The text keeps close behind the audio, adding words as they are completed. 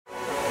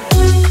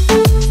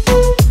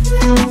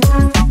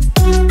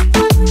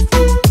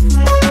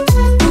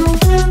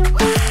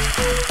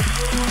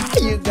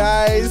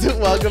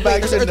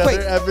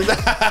another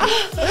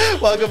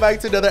episode. Welcome back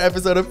to another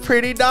episode of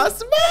Pretty Not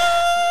Smart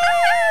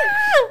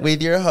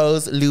with your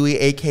host Louie,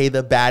 aka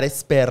the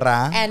baddest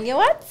perra, and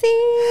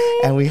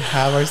Yoatzi, and we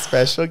have our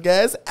special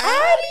guest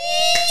Addie.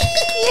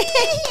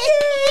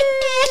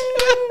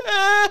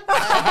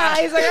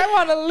 He's like, I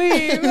want to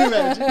leave.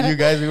 You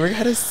guys, we were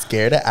kind of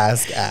scared to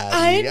ask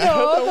Addie. I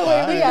know the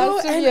way we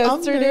asked him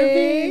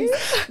yesterday.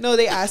 No,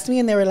 they asked me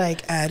and they were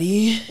like,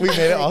 Addie. We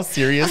made it all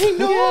serious. I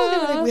know. Yeah. They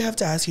were like, we have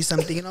to ask you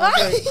something. And I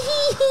was like,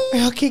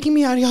 are y'all kicking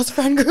me out of y'all's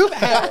friend group?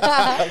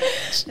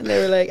 And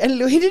they were like, and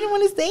he didn't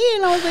want to say it.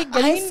 And I was like,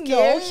 I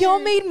know. He all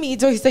made me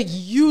do. He's like,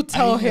 you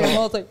tell him. I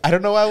was like, I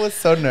don't know why I was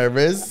so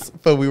nervous,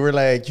 but we were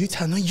like, you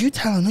tell, no, you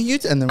tell, no, you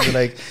tell. And then we were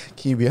like,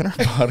 can you be on our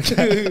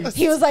podcast?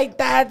 He was like,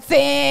 that's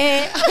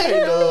it. I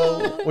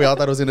know. We all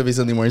thought it was going to be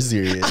something more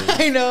serious.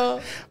 I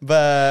know.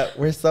 But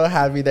we're so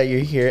happy that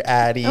you're here,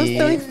 Addie. I'm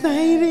so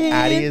excited.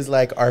 Addie is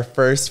like our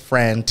first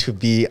friend to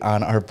be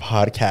on our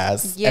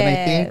podcast. Yes. And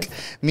I think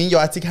me and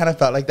Yoatzi kind of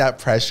felt like that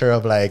pressure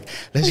of like,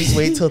 let's just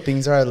wait till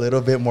things are a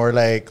little bit more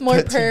like more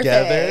put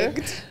together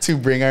to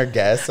bring our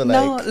guests. So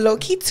no, like, low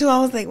key too. I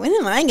was like, when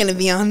am I going to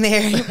be on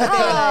there? But they were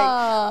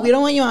like, we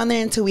don't want you on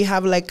there until we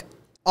have like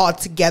all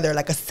together,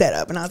 like a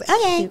setup. And I was like,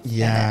 okay.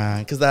 Yeah,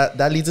 because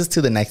that leads us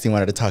to the next thing we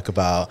wanted to talk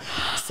about.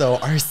 So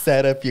our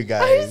setup, you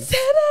guys. Our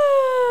setup.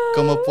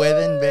 Como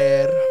pueden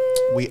ver,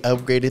 we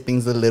upgraded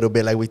things a little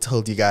bit, like we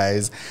told you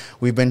guys.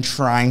 We've been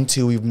trying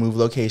to. We've moved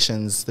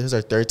locations. This is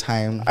our third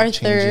time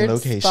changing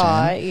location.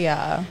 Spot,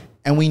 yeah.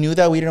 And we knew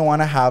that we didn't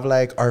want to have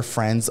like our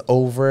friends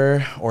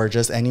over or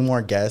just any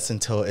more guests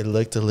until it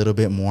looked a little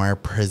bit more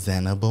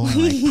presentable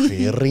and like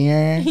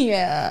prettier.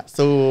 Yeah.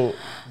 So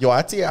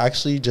Yoatzi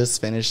actually just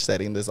finished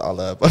setting this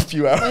all up a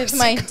few hours With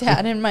my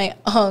dad and my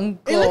uncle.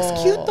 It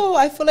looks cute though.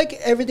 I feel like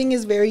everything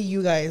is very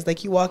you guys.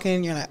 Like you walk in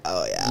and you're like,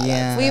 oh yeah.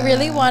 Yeah. We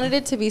really wanted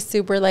it to be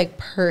super like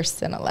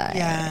personalized.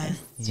 Yeah.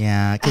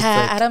 Yeah. Like,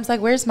 Adam's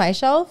like, where's my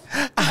shelf?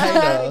 I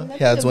know.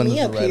 He has one of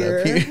the right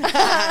up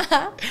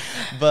here.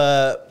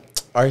 But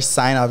our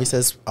sign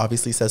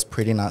obviously says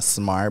pretty not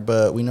smart,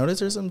 but we noticed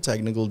there's some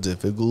technical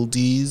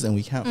difficulties and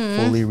we can't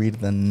fully read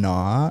the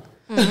not.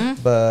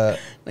 But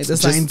like the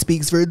sign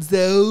speaks for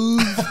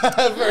itself.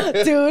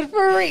 Dude,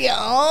 for real.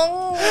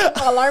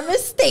 All our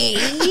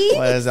mistakes.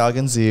 Well, as y'all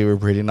can see, we're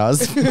pretty not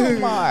smart.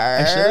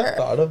 I should have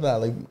thought of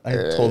that. Like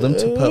I told him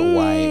to put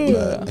white,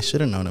 but I should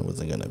have known it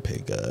wasn't gonna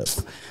pick up.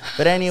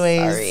 But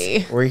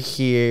anyways, we're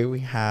here. We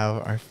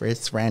have our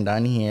first friend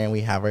on here and we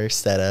have our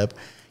setup.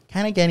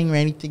 Kind of getting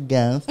ready to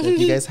go. So if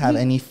you guys have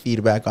any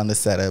feedback on the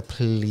setup,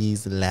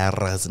 please let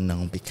us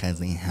know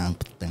because it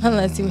helps them.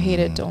 Unless you hate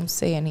it, don't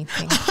say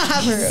anything.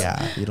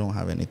 Yeah, if you don't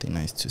have anything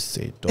nice to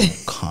say,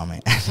 don't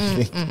comment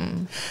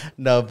anything.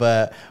 No,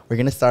 but we're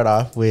going to start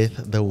off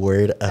with the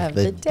word of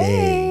the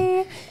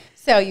day.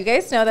 So you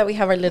guys know that we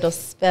have our little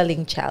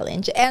spelling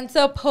challenge. And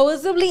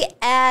supposedly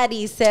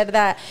Addie said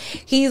that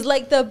he's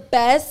like the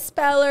best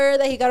speller,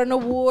 that he got an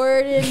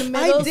award in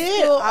middle I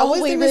did. school. I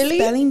was in the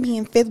spelling bee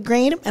in 5th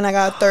grade and I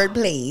got 3rd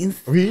place.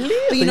 Really?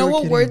 But you know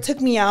what word took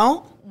me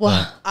out?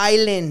 What?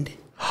 Island.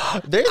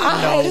 There's no way.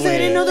 I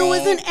didn't know there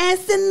was an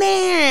S in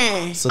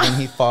there. So then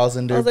he falls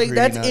under. I was like,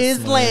 that's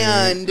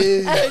Island.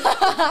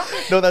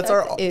 No, that's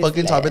our Island.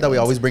 fucking topic that we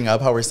always bring up.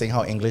 How we're saying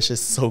how English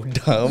is so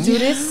dumb.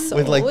 Dude, it's so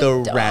with like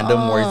the dumb.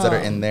 random words that are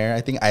in there.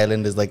 I think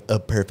island is like a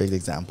perfect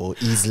example.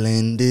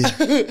 Island.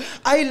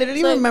 I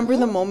literally remember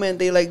the moment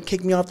they like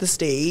kicked me off the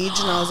stage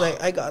and I was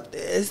like, I got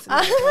this.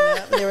 And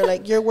they were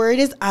like, your word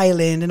is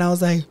island. And I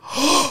was like,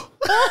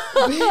 and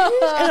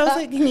I was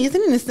like, can you use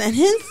it in a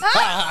sentence?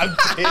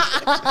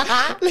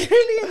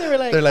 Literally, and they were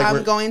like,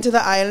 I'm going to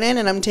the island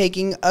and I'm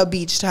taking a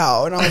beach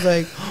towel. And I was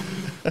like,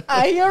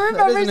 I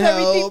remember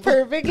everything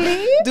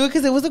perfectly. Dude,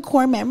 because it was a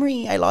core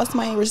memory. I lost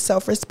my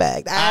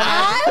self-respect.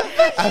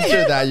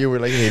 After that, you were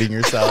like hating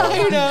yourself.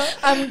 I know.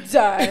 I'm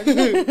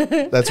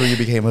done. That's where you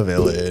became a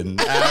villain.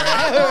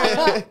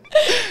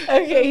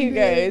 Okay, you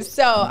guys.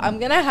 So I'm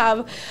going to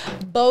have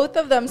both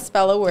of them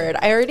spell a word.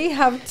 I already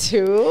have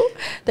two.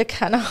 They're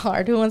kind of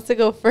hard. Who wants to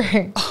go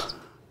first?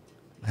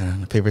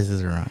 Paper,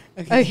 scissors, rock.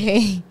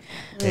 Okay.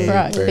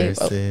 Rock, Paper, paper.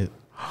 scissors.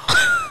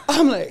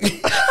 I'm like,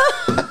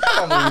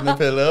 I'm moving the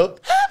pillow.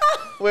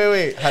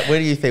 Wait. What do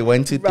you think?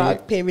 1, 2, 3.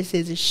 rock, paper,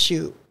 scissors,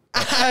 shoot.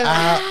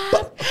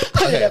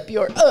 Put it up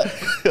your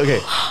Okay.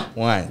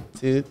 1,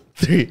 2,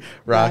 3.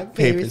 Rock,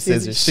 paper,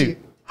 scissors, shoot.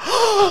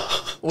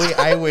 Wait,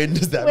 I win.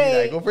 Does that mean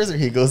I go first or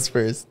he goes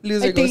first?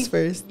 Loser goes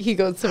first. He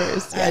goes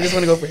first. I just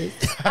want to go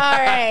first. All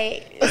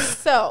right.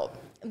 So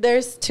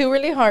there's two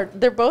really hard.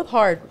 They're both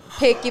hard.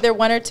 Pick either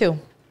one or two.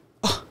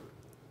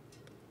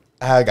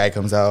 A guy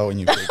comes out when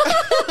you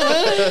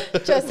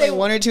pick. Just say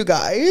One or two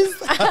guys.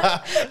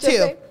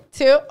 Two.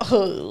 Two.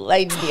 Oh,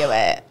 I knew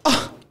it.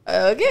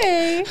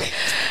 Okay.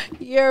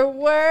 Your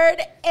word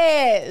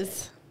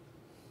is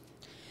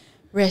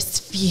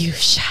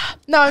Resfuchsia.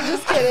 No, I'm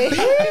just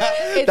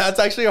kidding. That's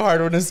actually a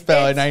hard one to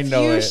spell, and I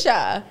know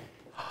fuchsia.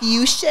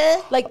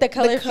 Fuchsia? Like the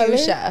color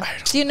fuchsia.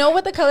 Do you know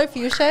what the color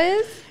fuchsia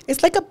is?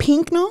 It's like a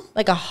pink, no?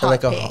 Like a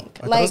hot pink.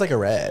 I thought it was like a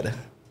red.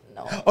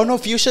 know. Oh no,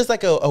 fuchsia is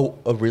like a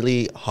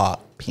really hot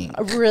pink.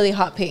 A really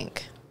hot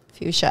pink.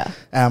 Fuchsia.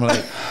 And I'm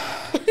like,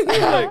 you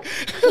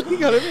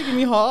gotta make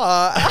me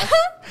hot.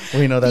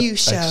 we know that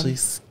Fuchsia. actually.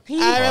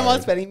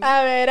 I'm spelling. A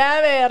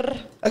ver.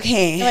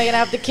 Okay. Am I gonna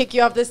have to kick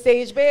you off the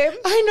stage, babe?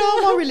 I know.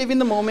 I'm all reliving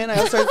the moment.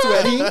 I'll start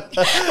sweating.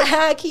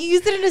 Can you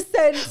use it in a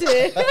sentence?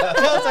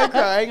 I'll start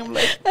crying. I'm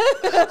like,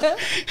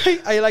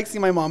 I like see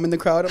my mom in the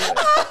crowd. I'm like,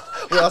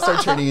 We all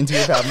start turning into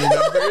your family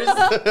members.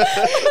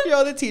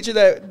 you're the teacher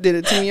that did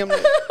it to me. I'm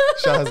like,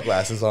 Shaw has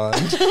glasses on.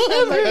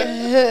 I'm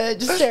like,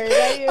 just staring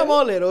at you. I'm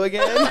all little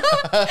again.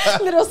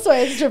 Little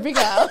sweats dripping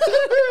out.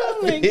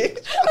 I'm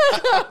like,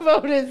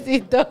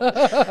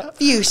 pobrecito.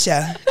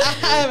 Fuchsia.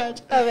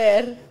 A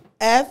ver.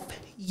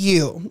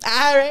 F-U.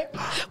 All right.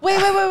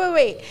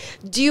 Wait.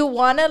 Do you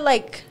want to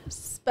like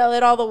spell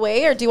it all the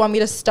way, or do you want me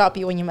to stop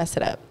you when you mess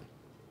it up?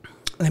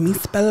 Let me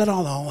spell it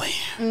all the way.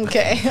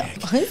 Okay.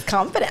 He's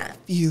confident.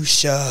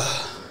 Fuchsia.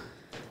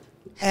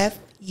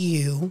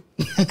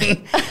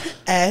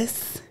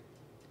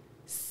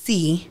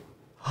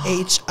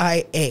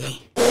 F-U-S-C-H-I-A.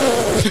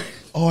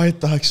 Oh, I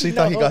actually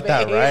thought he got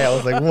that babe. right. I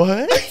was like,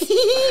 what?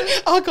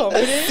 I'll come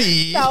with it.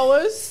 C. That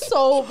was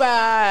so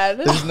bad.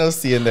 There's no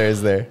C in there,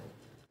 is there?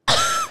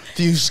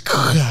 Fuchsia.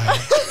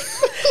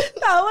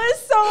 That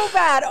was so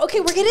bad. Okay,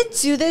 we're gonna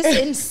do this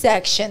in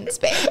sections,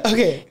 babe.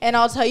 Okay. And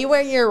I'll tell you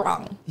where you're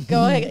wrong.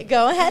 Go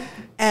ahead.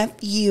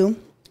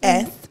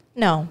 F-U-S.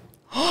 No.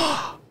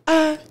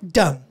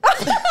 Dumb.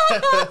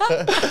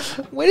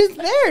 What is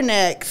there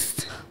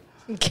next?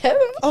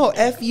 Kevin. Oh,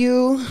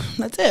 F-U.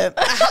 That's it.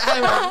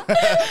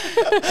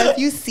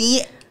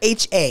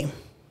 F-U-C-H-A.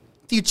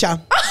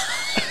 Fuchsia.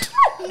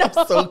 I'm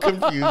so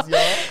confused,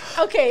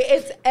 y'all. Okay,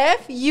 it's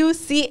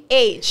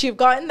F-U-C-H. You've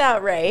gotten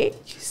that right.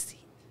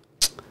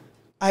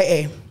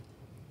 I-A.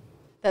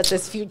 That's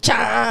his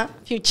future.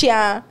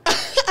 Future.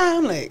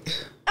 I'm like,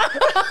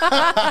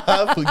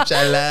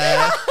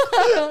 Fuchala.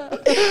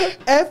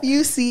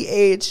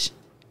 F-U-C-H-U?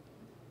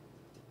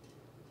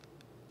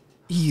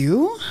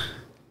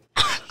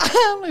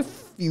 I'm like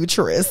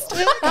futurist.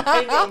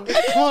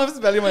 I'm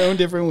spelling my own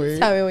different words.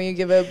 Tell me when you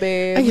give up,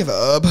 babe. I give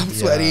up. I'm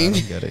sweating. Yeah,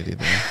 I don't get it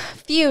either.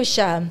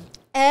 Fuchsia.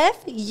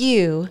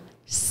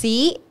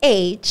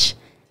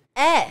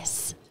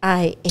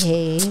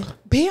 F-U-C-H-S-I-A.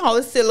 Be all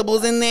the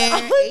syllables in there.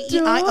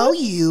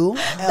 A-E-I-O-U.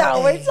 That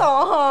was so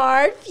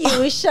hard.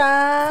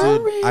 Fuchsia.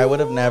 Dude, I would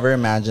have never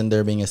imagined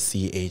there being a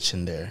CH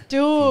in there.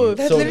 Dude,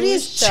 That literally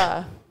is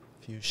fuchsia.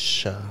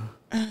 Fuchsia.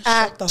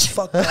 Shut the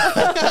fuck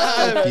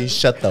up. You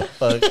shut the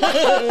fuck up.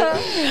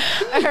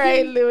 All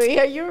right, Louie,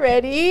 are you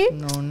ready?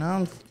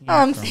 No.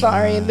 I'm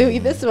sorry, Louie.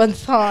 This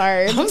one's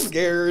hard. I'm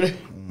scared.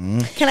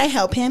 Can I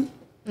help him?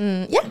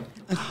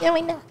 Yeah,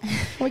 why not?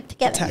 Work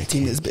together. Tag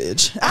team this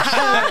bitch.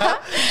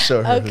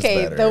 Show her who's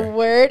Okay, better. the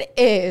word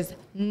is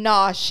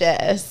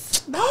nauseous.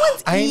 That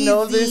one's I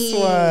know this easy.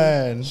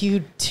 one. You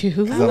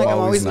do? I'm like, I'm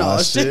always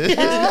nauseous.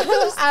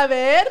 A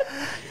ver.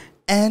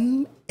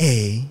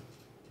 N-A-U-C-E.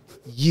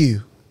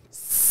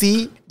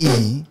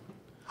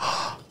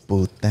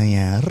 Puta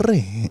ya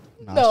re.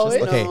 No,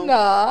 it's Okay.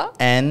 not.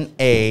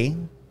 N-A-U-S-E-A.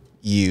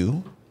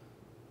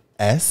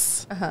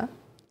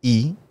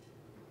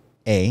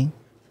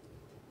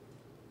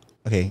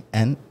 Okay,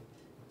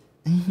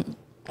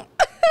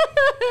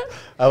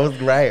 I was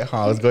right,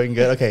 huh? I was going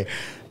good. Okay.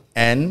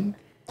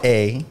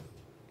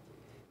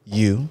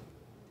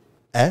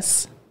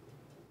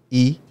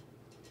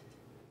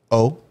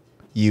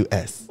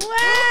 N-A-U-S-E-O-U-S.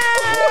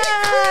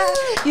 Wow.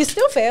 You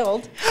still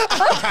failed.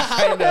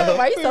 I know.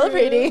 Why are you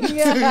celebrating?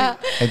 Yeah.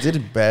 I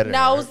did better.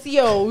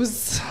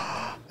 Nauseous.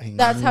 I knew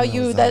That's how I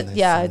you, was on that, this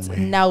yeah, it's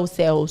somewhere.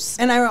 nauseous.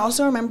 And I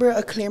also remember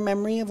a clear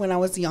memory of when I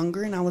was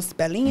younger and I was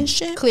spelling and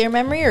shit. Clear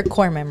memory or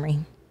core memory?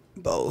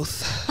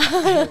 Both.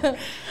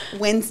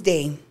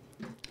 Wednesday.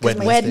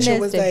 Wednesday. My teacher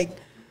was Wednesday. like,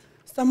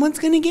 someone's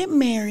going to get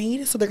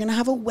married, so they're going to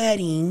have a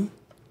wedding.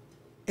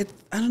 I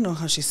don't know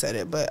how she said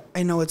it, but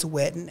I know it's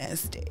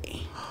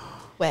Wednesday.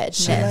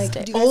 Wednesday. Like, do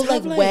you guys Oh,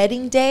 have, like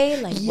wedding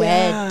day? Like Yeah.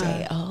 wed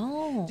day.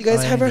 Oh. Do you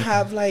guys Oh, ever yeah.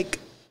 have like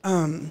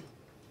when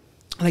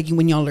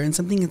y'all learn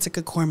something, it's like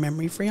a core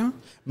memory for y'all?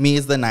 Me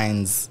is the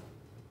nines.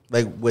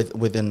 Like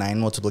with the 9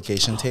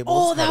 multiplication tables.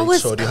 Oh, how that they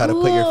was showed you how to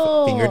put your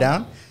cool. finger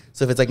down.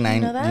 So if it's like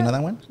 9, know do you know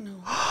that one?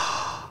 No.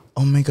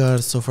 Oh my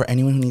God. So for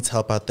anyone who needs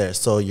help out there,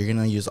 so you're going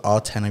to use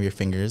all 10 of your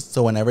fingers.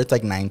 So whenever it's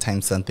like 9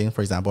 times something,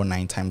 for example,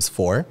 9 times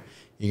 4,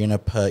 you're going to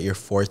put your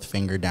 4th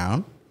finger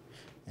down.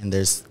 And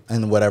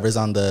whatever's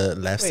on the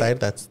left side,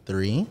 that's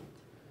 3.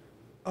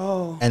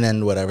 Oh. And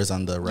then whatever's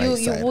on the right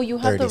side, you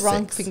have the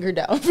wrong 36. finger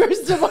down,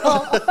 first of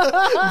all.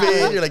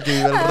 Bitch, you're like, give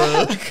me a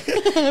look.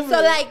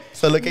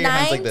 So look at your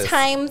hands like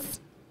this.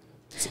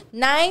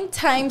 9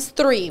 times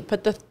 3,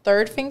 put the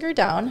 3rd finger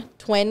down,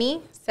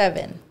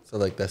 27. So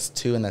like that's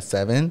 2 and that's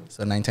 7.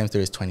 So 9 times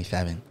 3 is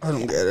 27. I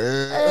don't get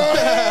it.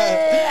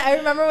 I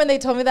remember when they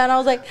told me that, and I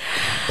was like,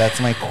 That's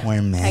my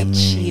core memory. I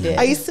cheated.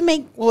 I used to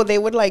make, they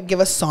would like give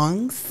us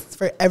songs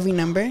for every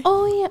number.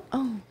 Oh, yeah.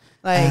 Oh.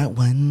 Like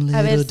one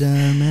little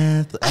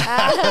dumbass.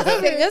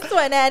 Sing us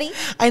one, Addie.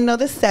 I know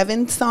the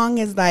 7 song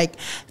is like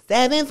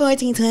 7,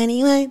 14,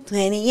 21,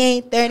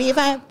 28,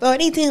 35,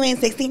 42, and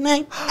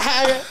 69.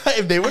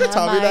 If they would have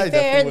taught me that, I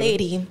fair definitely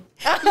lady.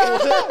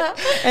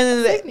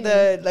 And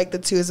then the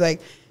 2 is like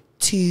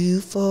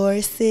 2,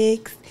 4,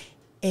 6,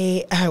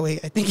 8. Wait,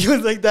 I think it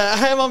was like that.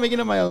 I'm all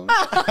making up my own.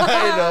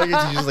 I know your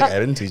teacher's like, I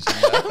didn't teach you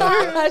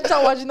that. She's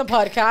not watching the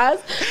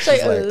podcast. She's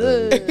like,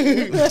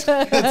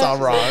 It's all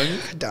wrong.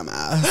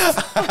 Dumbass.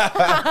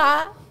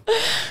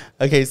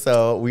 Okay,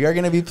 so we are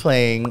gonna be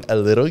playing a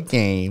little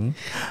game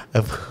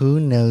of who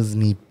knows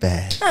me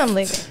best. I'm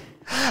leaving.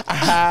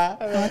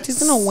 Auntie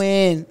gonna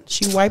win.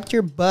 She wiped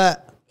your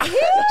butt. She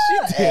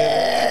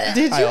did.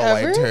 Did you I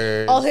ever? wiped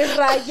her. Oh, his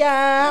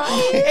raya.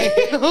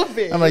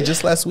 I'm like,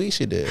 just last week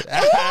she did.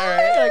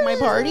 Like my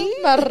party?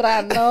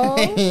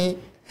 Marrano.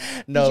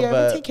 No, Did you ever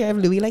but take care of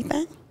Louie like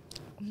that?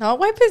 Not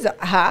wipe his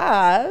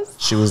ass.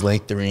 she was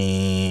like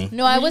 3.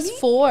 No, I was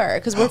 4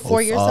 because we're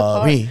 4 years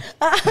sorry.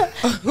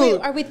 apart.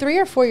 Wait, are we 3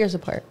 or 4 years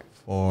apart?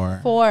 4.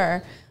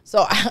 4.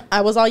 So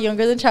I was all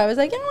younger than Travis.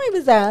 Like, I don't wipe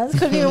his ass.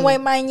 Couldn't even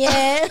wipe mine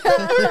yet.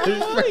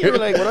 You were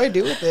like, what do I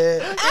do with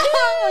it?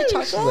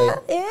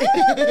 Chocolate.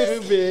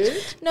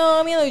 Bitch. No,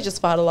 I mean, we just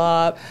fought a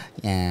lot.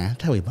 Yeah,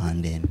 that's how we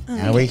bonded.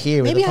 Now we're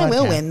here. Maybe with the I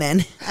will podcast. win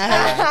then.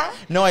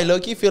 No, I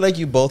low-key feel like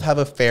you both have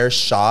a fair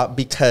shot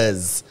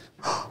because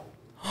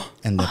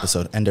end the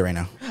episode. End it right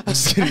now. I'm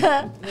just kidding.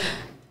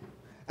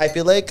 I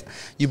feel like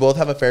you both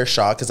have a fair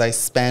shot because I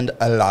spend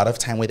a lot of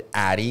time with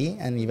Addie,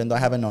 and even though I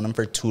haven't known him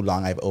for too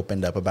long, I've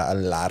opened up about a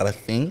lot of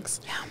things.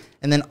 Yeah.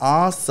 And then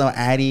also,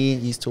 Addie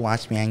used to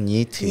watch me on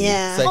YouTube.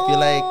 Yeah. So I feel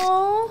like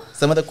Aww.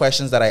 some of the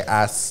questions that I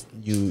asked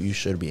you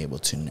should be able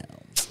to know.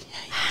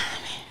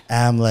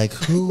 I'm like,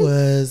 who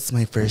was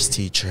my first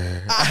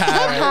teacher?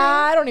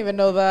 I don't even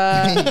know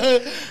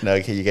that. No,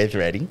 okay, you guys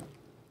ready?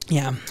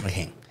 Yeah.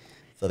 Okay.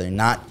 So they're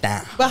not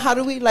down. But how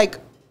do we like,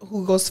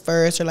 who goes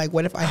first? Or like,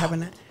 what if I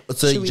haven't?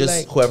 So should you we, just,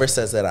 like- whoever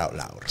says it out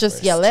loud. Just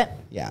first. yell it.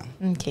 Yeah.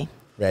 Okay.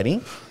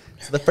 Ready?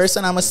 So the first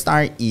one, I'm going to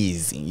start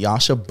easy. Y'all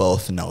should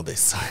both know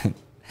this one.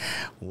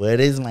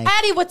 What is my...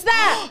 Addie, what's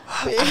that?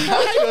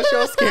 Your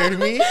show scared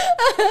me.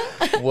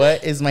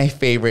 What is my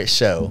favorite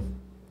show?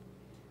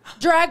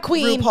 Drag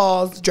queen.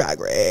 RuPaul's Drag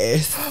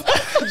Race.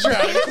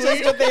 Drag Queen.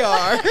 That's what they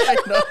are. I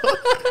know.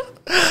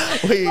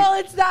 Wait. Well,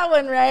 it's that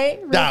one,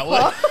 right? That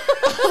one.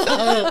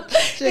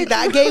 Like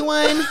that gay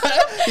one.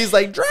 He's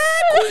like, drag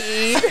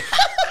queen.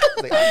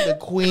 Like, I'm the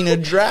queen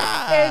of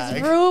drag.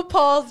 It's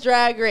RuPaul's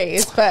Drag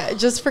Race, but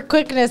just for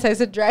quickness, I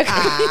said drag queen.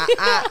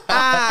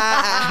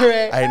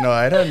 I know.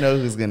 I don't know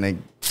who's going to...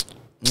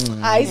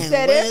 I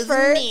said it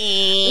first.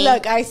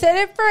 Look, I said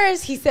it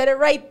first. He said it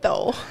right,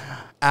 though.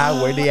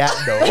 Where they at,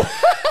 though?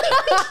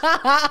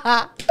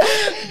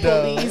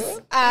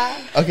 Police.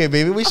 Okay,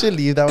 maybe we should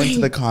leave that one to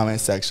the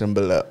comment section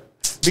below.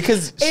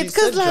 Because she It's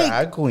because said like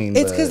drag queen.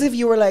 it's because if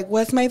you were like,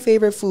 "What's my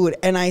favorite food?"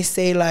 and I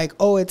say like,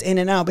 "Oh, it's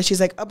In-N-Out," but she's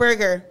like, "A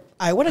burger,"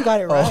 I would have got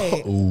it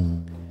right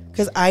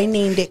because I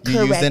named it you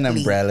correctly. used an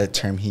umbrella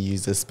term. He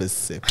used a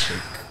specific.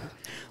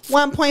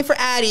 1 point for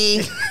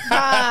Addie.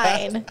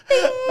 Fine.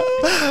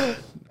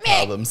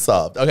 Problem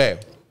solved. Okay.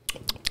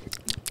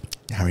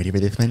 Y'all ready for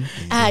this one?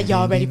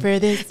 Y'all ready for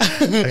this?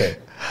 Okay.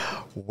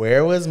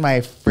 Where was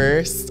my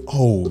first?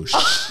 Oh, shit.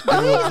 I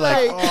was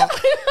like, oh.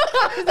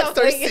 I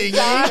start singing.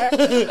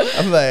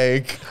 I'm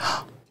like,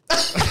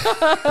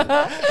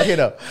 okay,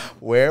 no.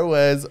 Where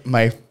was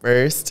my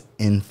first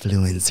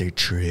influencer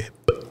trip?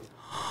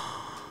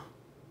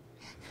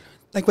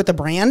 Like with the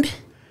brand,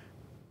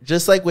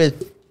 Just like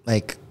with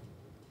like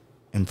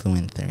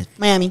influencers.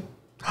 Miami.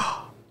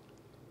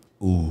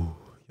 Ooh.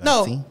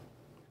 No. Yoatzi?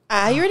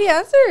 I already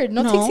answered.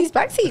 No, No. takesies,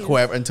 backsies.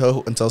 Whoever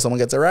until someone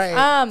gets it right.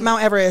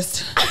 Mount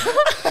Everest.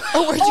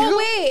 Oh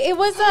wait, it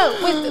was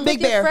with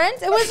Big your Bear.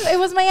 friends. It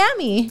was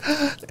Miami.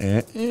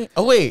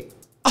 Oh wait.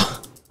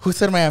 Who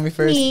said Miami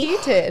first? Me, you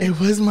did. It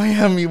was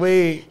Miami.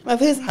 Wait. Of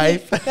his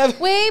Hype.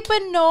 Wait,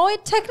 but no,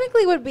 it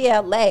technically would be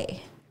LA.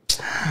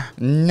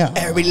 No.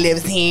 Everybody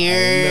lives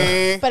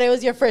here. But it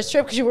was your first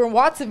trip because you were in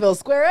Watsonville.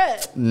 Square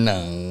it.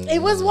 No.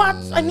 It was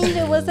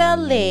it was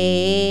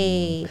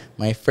LA.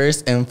 My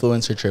first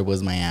influencer trip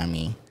was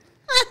Miami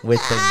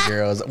with the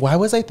girls. Why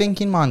was I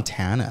thinking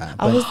Montana?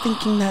 I was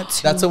thinking that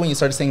too. That's when you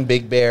started saying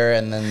Big Bear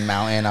and then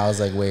Mountain. I was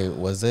like, wait,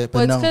 was it? But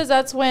Well, it's no. because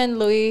that's when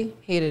Louie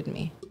hated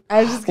me.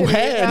 I was just kidding.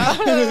 When?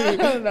 I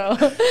don't know.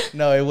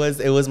 No, it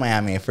was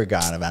Miami. I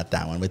forgot about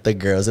that one with the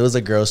girls. It was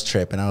a girls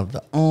trip, and I was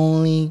the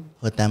only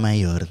puta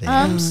mayor there.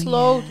 I'm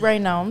slow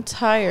right now. I'm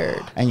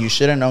tired. And you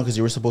should have known because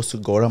you were supposed to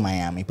go to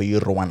Miami, but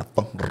you don't want to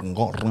fucking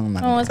go.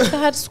 Oh, it's because I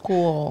had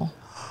school.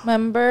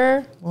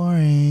 Remember?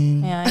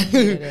 Boring. Yeah, I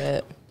hated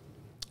it.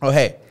 Oh,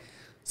 hey.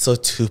 So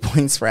 2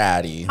 points for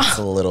Addie. It's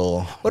a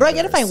little. What do I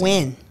get if I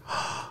win?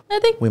 I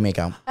think We make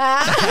out.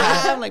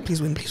 I'm like,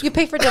 please win, please you win.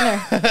 pay for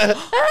dinner.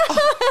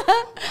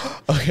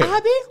 Okay.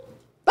 Abby?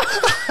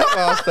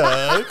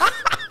 Awesome.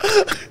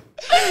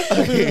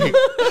 Okay.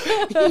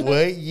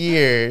 What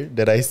year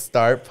did I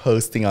start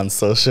posting on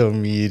social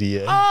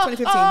media?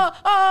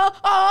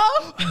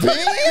 2015.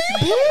 Bitch.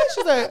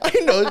 She's like, I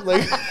know,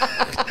 like,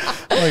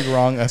 like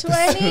wrong episode.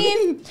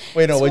 20.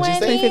 Wait, no, what'd you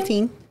say?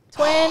 2015.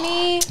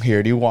 20.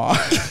 Here do you want?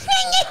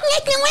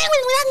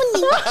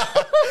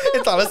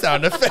 It's all a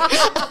sound effect.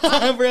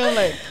 Bro, I'm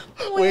like,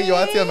 Wait,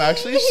 Yoatzi, I'm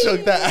actually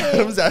shook that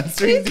Adam's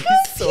answering these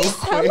so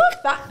quick.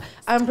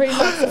 I'm pretty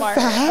much smart.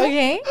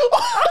 Okay.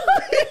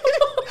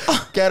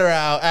 Get her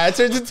out.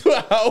 Answered in 2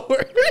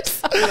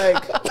 hours.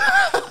 Like,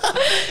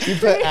 you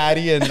put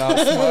Addie and not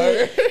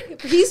smart.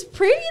 He's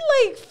pretty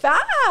like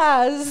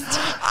fast.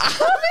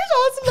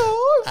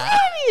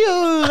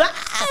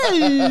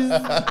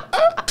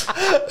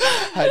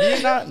 How do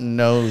you not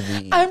know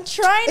these? I'm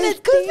trying to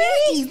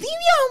think.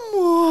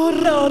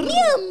 No, mi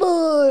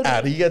amor.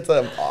 Addie gets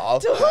them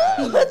off.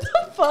 What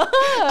the fuck?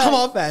 I'm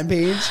on fan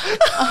page.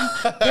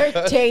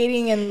 They're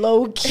dating and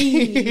low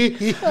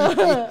key.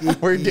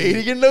 We're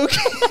dating in low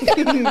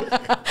key.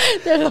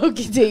 They're low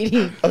key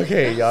dating.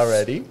 Okay, y'all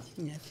ready?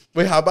 Yes.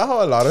 Wait, how about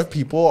how a lot of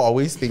people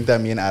always think that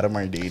me and Adam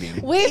are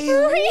dating? Wait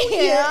for real.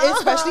 Yeah,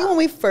 especially when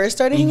we first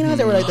started hanging out,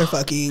 they were like, they're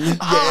fucking.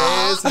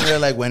 Yes, and they're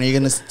like, when are you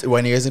guys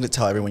gonna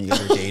tell everyone you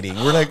guys are dating?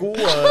 We're like, what?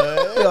 We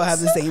all have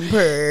the same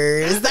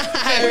purse.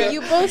 Were you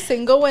both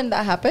single when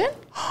that happened?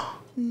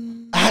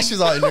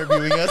 She's all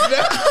interviewing us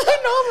now.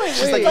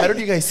 She's like, how do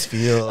you guys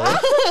feel?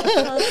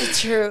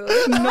 True.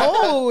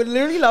 No,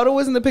 literally, Laura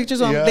was in the pictures.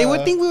 On. Yeah. They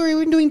would think we were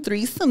even doing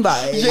threesome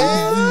vibes.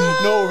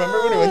 Yes. No, remember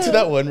when we went to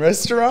that one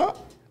restaurant?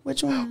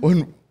 Which one?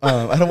 When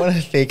I don't want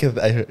to think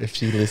if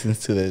she listens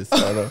to this. I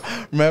don't know.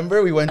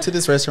 Remember, we went to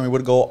this restaurant. We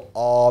would go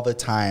all the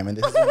time, and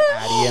this is when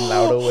Addie and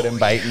Laura would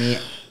invite me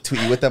to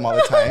eat with them all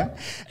the time.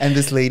 And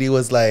this lady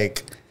was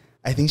like,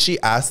 I think she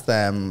asked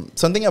them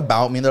something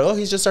about me. They're like, oh,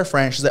 he's just our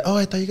friend. She's like, oh,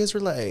 I thought you guys were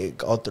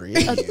like all three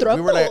of you.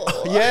 We were like,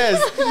 oh,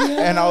 yes.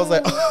 Yeah. And I was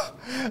like, oh.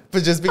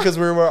 But just because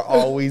we were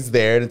always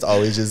there and it's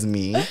always just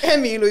me.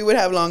 And me and Louie would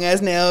have long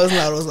ass nails, and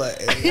Laura was like,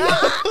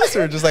 So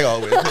we're just like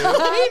always there.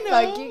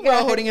 Like you we're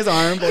all holding his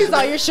arm. He's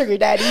all your sugar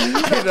daddy. You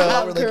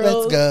know, we're like,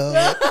 let's go.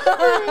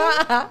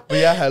 But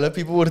yeah, hella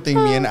people would think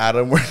me and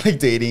Adam were like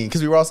dating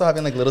because we were also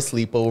having like little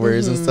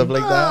sleepovers and stuff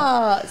like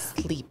that.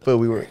 Sleep. But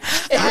we were.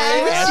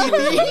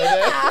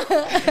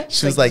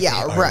 She was like,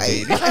 yeah,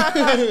 right.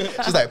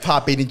 She's like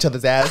popping each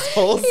other's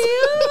assholes.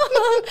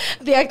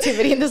 The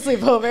activity in the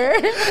sleepover.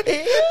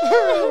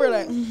 We're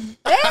like,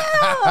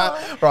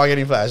 We're all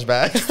getting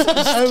flashbacks.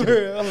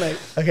 I'm like,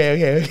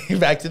 Okay.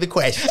 Back to the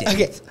question.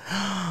 okay.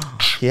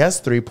 He has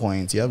 3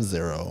 points. You have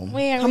 0.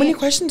 Wait, How many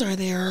questions are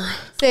there?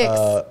 6.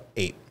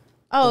 8.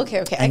 Oh, okay.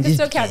 I can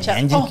still catch up.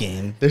 Oh,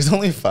 There's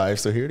only 5,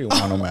 so he already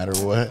won no matter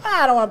what.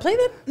 I don't want to play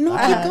that. No,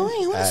 keep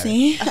going. I want to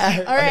see.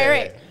 All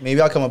right.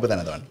 Maybe I'll come up with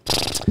another one.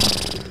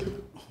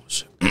 Oh,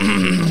 shit.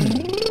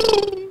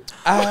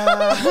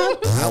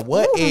 At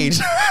what age?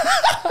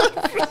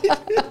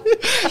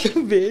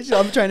 Bitch,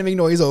 I'm trying to make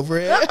noise over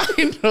it.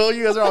 I know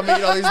you guys are all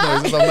making all these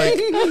noises. I'm like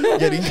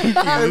getting confused.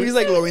 Everybody's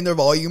like lowering their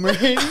volume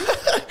already.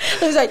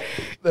 It's like,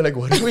 They're like,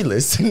 what are we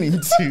listening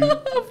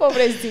to?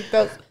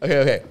 pobrecitos.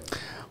 Okay.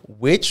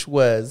 Which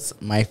was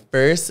my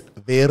first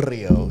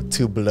video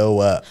to blow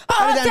up?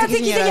 Oh,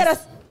 dancing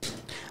quinceañeras.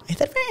 I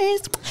said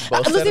first.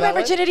 Both said Losing my that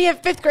one? virginity in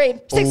 5th grade,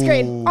 6th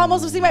grade.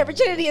 Almost losing my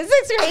virginity in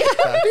 6th grade.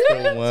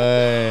 That's the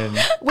one.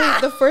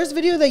 Wait, the first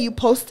video that you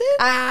posted?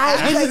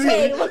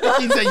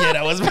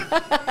 Quinceañera was I'm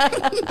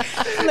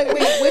like,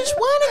 wait, which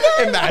one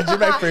again? Imagine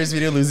my first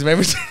video losing my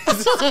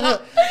virginity.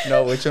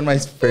 No, which one my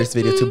first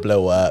video to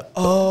blow up?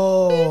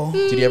 Oh.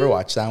 Did you ever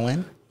watch that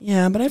one?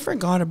 Yeah, but I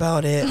forgot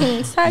about it.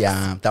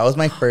 Yeah, that was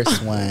my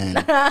first one.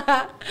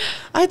 I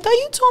thought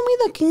you told me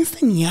the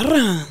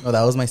quinceañera. No,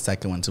 that was my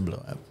second one to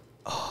blow up.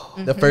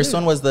 The first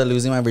one was the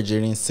losing my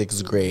virginity in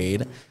 6th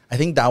grade. I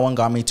think that one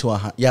got me to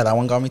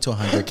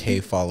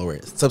 100K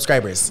followers,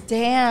 subscribers.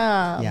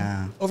 Damn.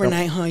 Yeah.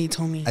 Overnight, huh? You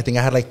told me. I think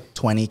I had like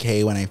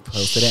 20K when I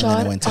posted it, and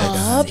then it went to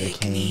like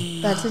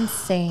 100K. That's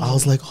insane. I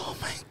was like, oh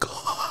my god.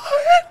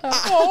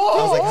 I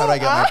was like, how do I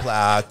get my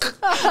plaque?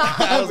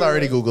 I was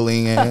already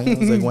Googling it. I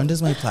was like, when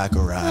does my plaque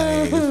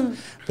arrive?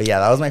 But yeah,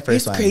 that was my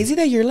first one. It's crazy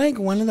that you're like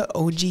one of the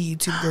OG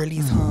YouTube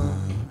girlies, huh?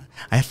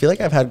 I feel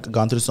like I've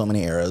gone through so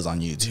many eras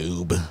on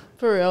YouTube.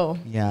 For real.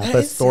 Yeah, That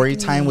but is story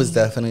sickening. time was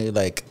definitely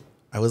like,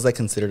 I was like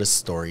considered a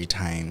story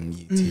time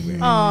YouTuber.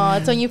 Oh,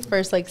 it's when you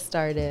first like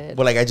started.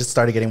 But like I just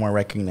started getting more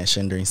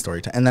recognition during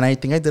story time. And then I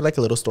think I did like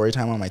a little story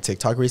time on my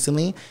TikTok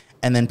recently.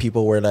 And then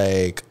people were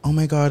like, oh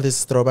my God, this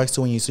is throwbacks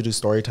to when you used to do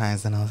story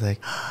times. And I was like,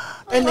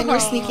 And then you're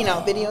sneaking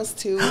out videos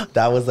too.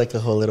 that was like the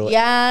whole little,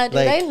 Yeah, dude,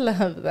 like, I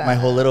love that. my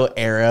whole little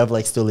era of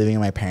like still living in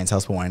my parents'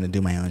 house but wanting to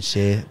do my own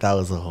shit. That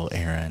was the whole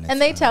era.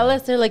 And they tell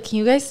us, they're like, can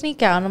you guys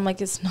sneak out? And I'm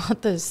like, it's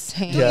not the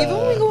same. Yeah. Even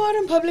when we go out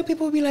in public,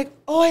 people will be like,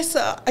 "Oh, I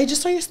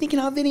just saw your sneaking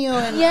out video,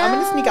 and Yeah. I'm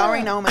gonna sneak out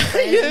right now with my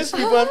friends." Yes,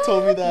 people have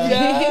told me that.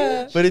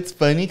 Yeah. But it's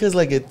funny because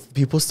like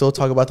people still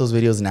talk about those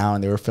videos now,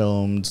 and they were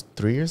filmed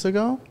 3 years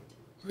ago.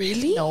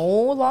 Really?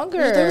 No longer.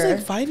 That was like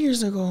 5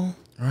 years ago.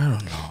 I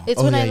don't know. It's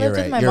Oh, when yeah, I you're lived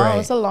with right. my You're mom. right. It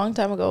was a long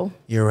time ago.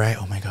 You're right.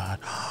 Oh my God.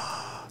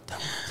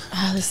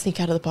 Let's sneak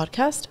out of the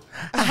podcast.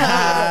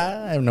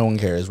 No one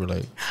cares. We're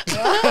like,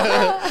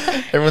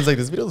 everyone's like,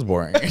 this video's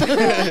boring.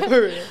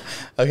 Okay.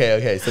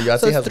 So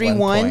Yoatzi has 1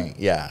 point.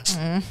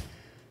 Yeah.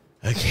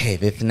 Okay,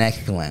 this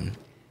next one.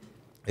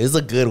 This is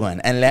a good one.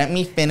 And let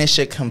me finish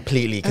it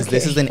completely because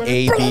this is an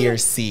A, B, or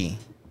C.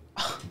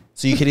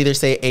 So you could either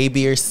say A,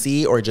 B, or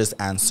C or just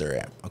answer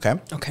it. Okay?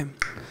 Okay.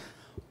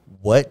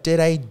 What did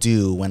I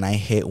do when I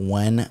hit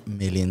 1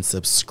 million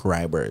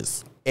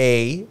subscribers?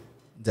 A,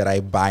 did I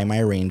buy my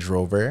Range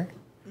Rover?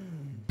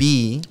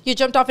 B, You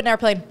jumped off an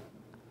airplane.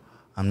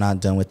 I'm not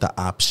done with the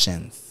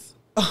options.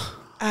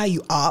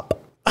 You op.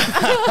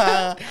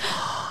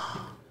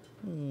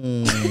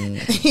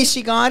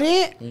 She got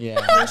it? Yeah.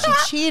 No, she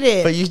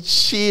cheated. But you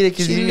cheated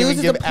because you didn't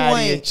even give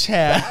Addie a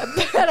chance.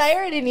 But I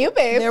already knew,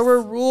 babe. There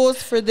were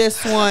rules for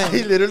this one.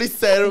 He literally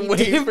said, wait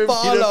didn't for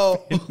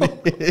follow. me to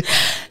finish.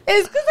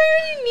 It's because I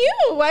already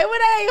knew. Why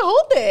would I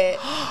hold it?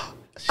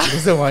 She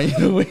doesn't want you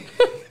to win.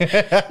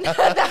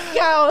 That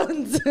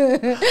counts.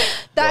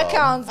 That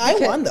counts. I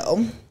won,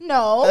 though.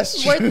 No,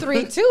 That's we're true.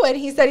 3-2, and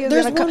he said he was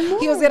There's gonna one more.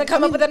 he was gonna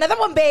come up with another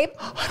one, babe.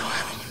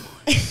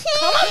 Come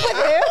up with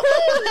it.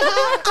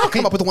 I'll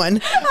come up with one.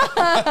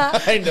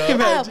 I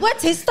know.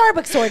 What's his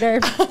Starbucks order?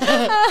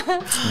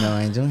 No,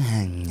 I don't.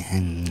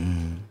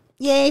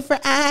 Yay for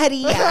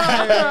Addie.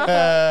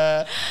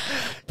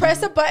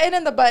 Press a button,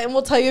 and the button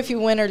will tell you if you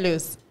win or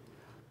lose.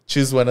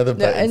 Choose one of the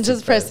buttons. And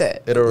just press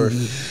it. It'll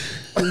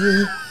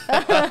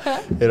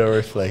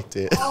reflect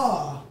it.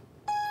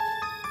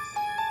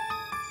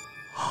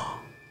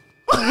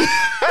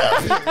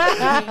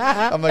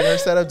 I'm like, our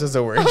setup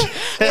doesn't work.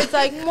 It's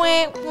like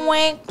wank,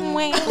 wank,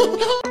 wank.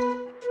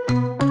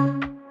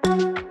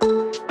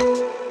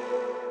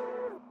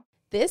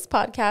 This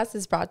podcast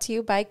is brought to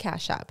you by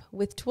Cash App.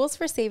 With tools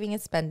for saving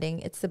and spending,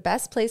 it's the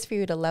best place for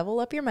you to level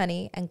up your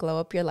money and glow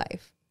up your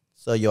life.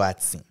 So,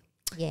 Yoatzi,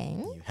 Yeah.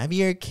 you have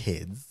your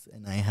kids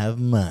and I have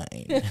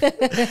mine.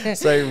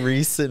 So I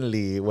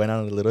recently went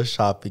on a little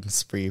shopping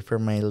spree for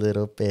my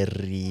little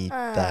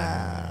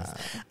perritas.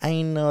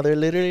 I know, they're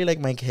literally like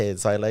my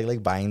kids. So I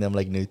like buying them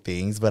like new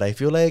things. But I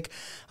feel like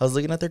I was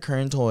looking at their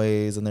current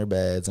toys and their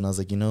beds and I was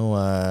like, you know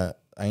what?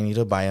 I need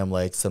to buy them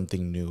like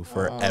something new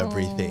for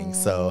everything.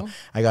 So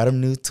I got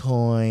them new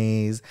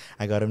toys.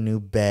 I got them new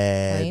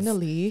beds.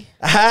 Finally.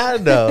 I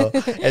know.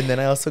 And then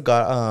I also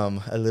got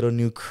a little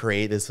new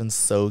crate. This one's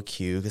so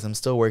cute because I'm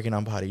still working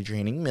on potty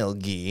training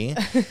Milky.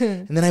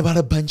 And then I bought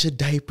a bunch of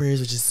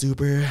diapers, which is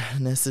super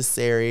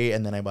necessary.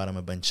 And then I bought him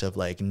a bunch of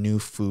like new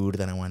food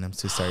that I want them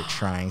to start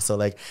trying. So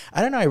like,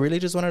 I don't know. I really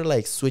just wanted to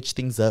like switch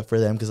things up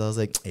for them because I was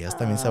like, ellas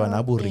también se van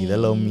a aburrir de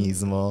lo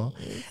mismo.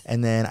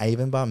 And then I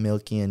even bought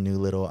Milky a new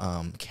little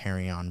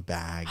carry-on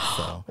bag.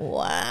 So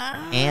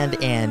Wow. and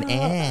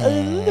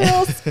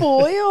Little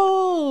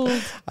spoiled.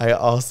 I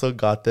also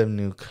got them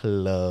new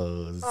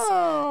clothes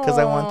because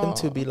I want them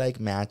to be like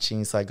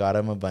matching. So I got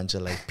them a bunch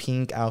of like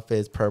pink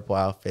outfits, purple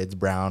outfits,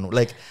 brown,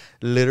 like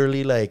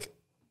literally like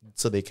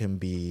so they can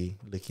be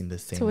looking the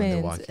same when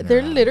they're walking They're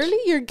around. literally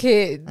your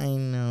kids. I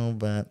know,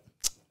 but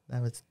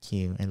that was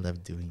cute. I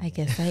love doing it. I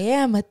guess I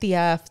am a tia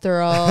after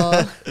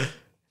all.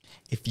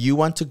 If you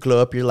want to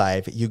glow up your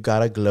life, you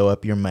gotta glow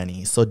up your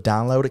money. So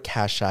download a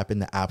Cash App in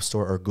the App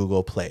Store or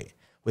Google Play.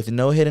 With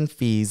no hidden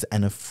fees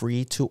and a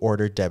free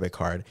to-order debit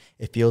card,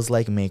 it feels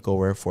like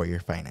makeover for your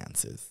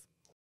finances.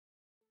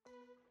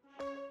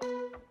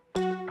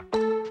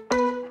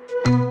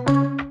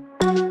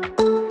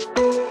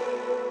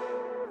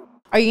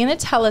 Are you going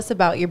to tell us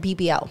about your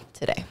BBL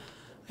today?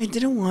 I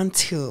didn't want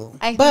to.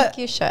 I but think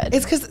you should.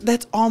 It's because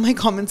that's all my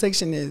comment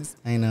section is.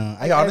 I know.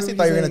 I honestly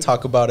thought you were going to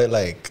talk about it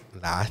like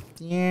last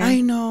year.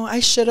 I know. I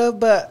should have,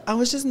 but I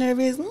was just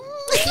nervous. I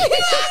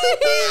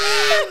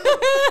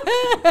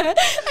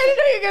didn't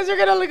know you guys were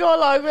going to go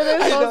along with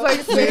it. So I was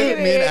like,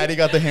 me and Addie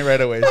got the hint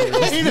right away.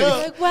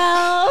 like,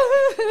 well.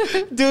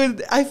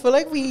 Dude, I feel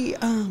like we...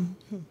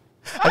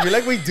 I feel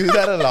like we do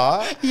that a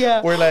lot.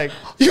 Yeah. We're like,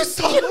 you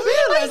saw I it?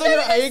 said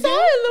I saw it,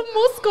 the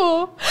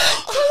mosco.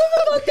 Tell them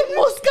about the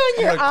mosca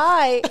in your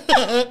eye.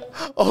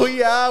 Oh,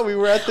 yeah. We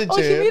were at the gym.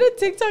 Oh, she made a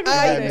TikTok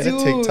I about made it. a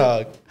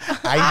TikTok.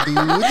 I do.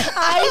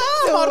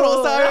 I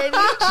Rosa already.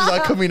 She's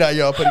not coming at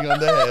y'all, putting on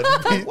the head.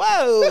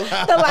 Whoa.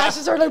 The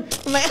lashes are like...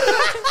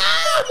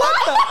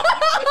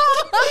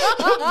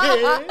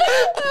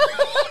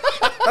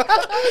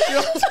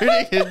 You're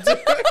turning into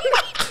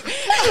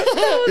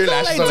your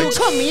lashes are like,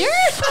 come here.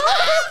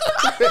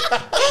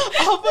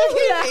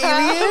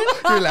 Alien.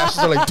 your lashes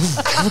are like,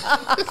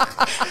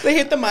 They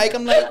hit the mic.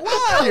 I'm like,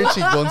 wow. your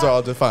cheekbones are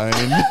all defined.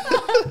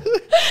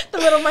 The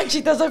little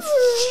manchitas are...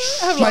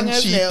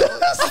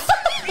 Manchitas.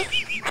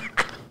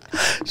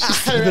 She's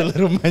said a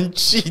little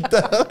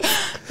manchita.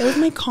 It was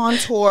my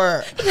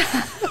contour.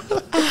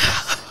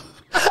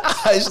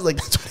 She's like,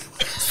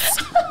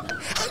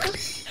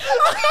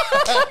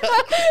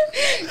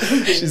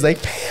 she's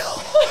like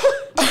pale.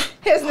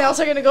 His nails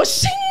are going to go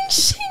shing,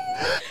 shing.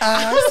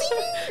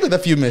 With a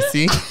few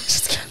missy.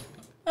 Just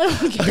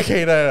kidding.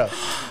 Okay, no.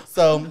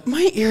 So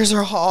my ears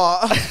are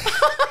hot.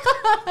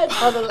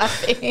 All the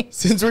laughing.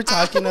 Since we're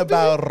talking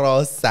about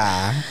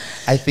Rosa,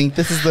 I think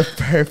this is the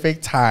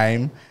perfect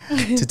time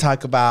to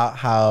talk about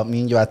how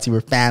me and Yoatzi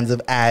were fans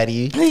of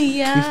Addie.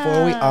 Yeah.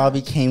 Before we all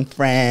became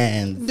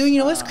friends. Dude, you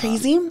know what's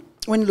crazy?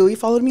 When Louie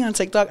followed me on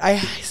TikTok, I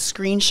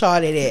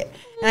screenshotted it.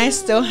 And I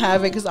still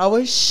have it because I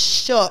was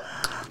shook.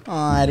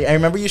 Oh, Addie, I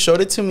remember you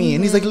showed it to me.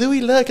 And he's like, Louie,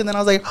 look. And then I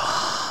was like,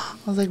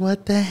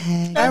 what the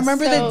heck? I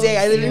remember the day.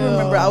 I literally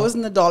remember I was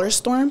in the dollar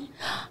store.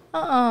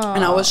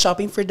 And I was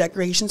shopping for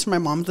decorations for my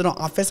mom's little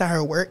office at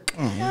her work.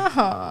 And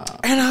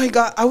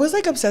I was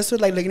like obsessed with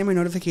like looking at my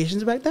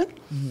notifications back then.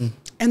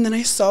 And then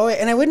I saw it,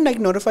 and I wouldn't like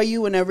notify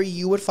you whenever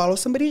you would follow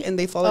somebody and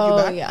they followed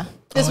you back. Yeah.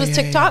 This was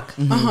TikTok?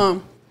 Yeah.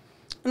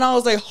 And I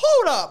was like,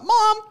 hold up,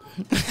 Mom.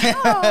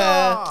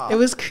 It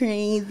was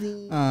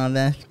crazy. Oh,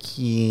 that's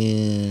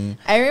cute.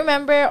 I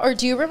remember, or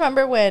do you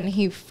remember when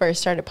he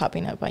first started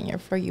popping up on your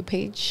For You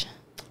page?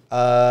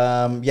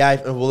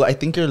 Yeah, I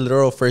think your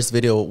literal first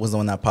video was the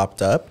one that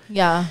popped up.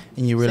 Yeah.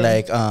 And you were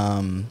like,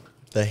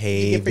 the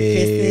hey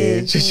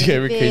bitch. She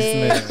gave her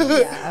Christmas.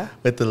 Yeah.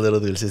 With the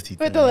little dulcecita.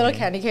 With the little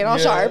candy cane all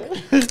sharp.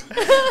 And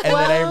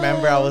then I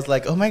remember I was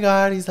like, oh my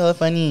God, he's hella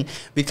funny.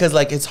 Because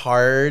like it's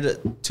hard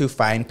to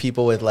find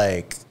people with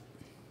like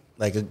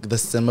the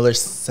similar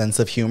sense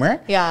of humor.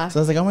 Yeah. So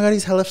I was like, oh my God,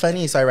 he's hella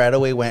funny. So I right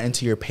away went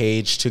into your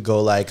page to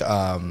go like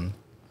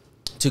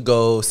to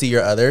go see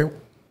your other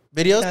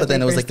videos, but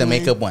then it was like the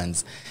makeup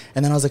ones.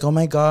 And then I was like, oh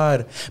my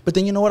God. But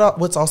then you know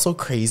what's also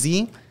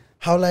crazy?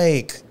 How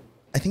like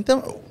I think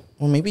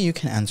well, maybe you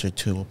can answer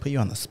too. We'll put you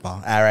on the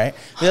spot. All right.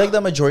 I feel like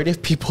the majority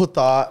of people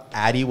thought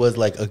Addie was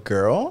like a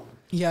girl.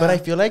 Yeah. But I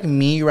feel like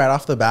me right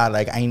off the bat,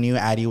 like I knew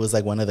Addie was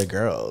like one of the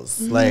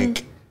girls.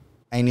 Like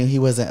I knew he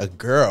wasn't a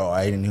girl.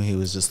 I knew he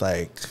was just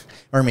like,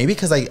 or maybe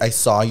because I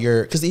saw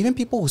because even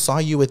people who saw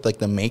you with like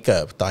the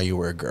makeup thought you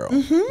were a girl.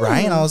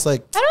 Right. And I was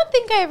like, I don't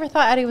think I ever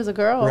thought Addie was a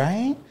girl.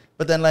 Right.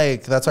 But then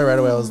like, that's why right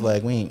away I was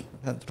like, wait,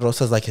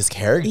 Rosa's like his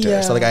character.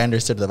 Yeah. So like I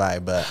understood the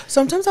vibe, but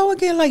sometimes I would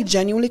get like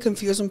genuinely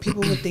confused when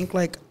people would think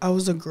like I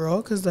was a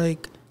girl. Cause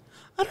like,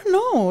 I don't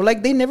know,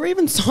 like they never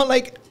even saw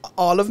like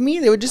all of me.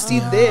 They would just see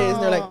this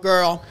and they're like,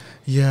 girl.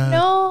 Yeah.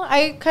 No,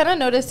 I kind of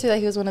noticed too that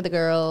he was one of the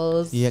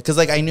girls. Yeah, because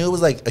like I knew it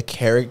was like a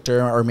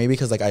character, or maybe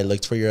because like I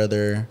looked for your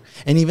other,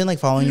 and even like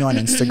following you on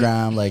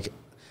Instagram, like.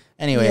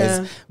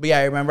 Anyways, but yeah,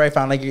 I remember I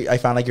found like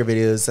your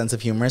videos sense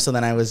of humor. So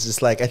then I was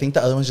just like, I think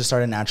the other ones just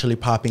started naturally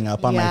popping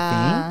up on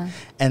my thing,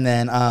 and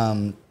then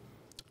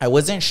I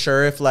wasn't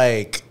sure if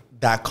like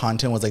that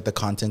content was like the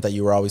content that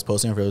you were always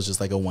posting, or if it was just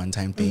like a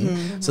one-time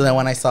thing. So then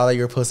when I saw that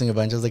you were posting a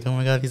bunch, I was like, oh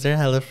my God, these are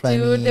hella funny.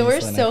 Dude, they were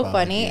so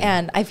funny.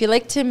 And I feel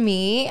like to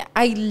me,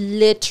 I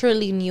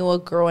literally knew a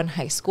girl in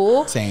high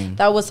school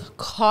that was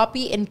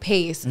copy and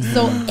paste.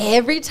 So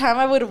every time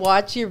I would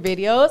watch your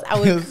videos, I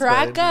would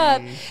crack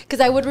up because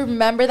I would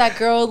remember that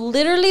girl,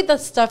 literally the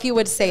stuff you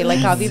would say,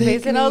 like copy and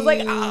paste. And I was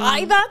like,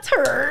 that's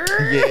her.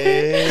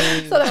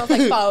 Yeah. So then I was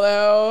like,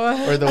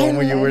 follow. Or the one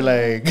where you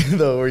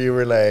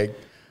were like,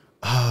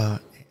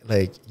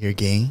 like you're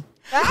gay.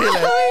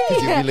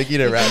 Because you'd be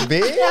looking at rap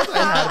bitch.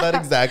 I had that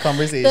exact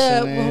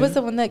conversation. What was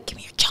the one that, give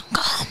me your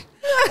jungle?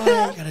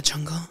 Oh, you got a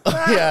jungle.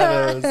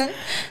 Yeah, those.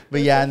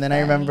 But yeah, and then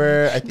I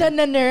remember the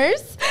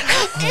nurse.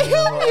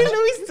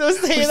 Louie still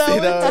saying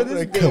that.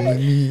 Like, come with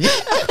me.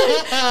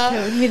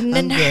 Come with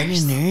the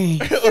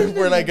nurse. Or if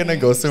we're like gonna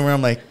go somewhere,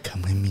 I'm like,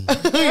 come with me.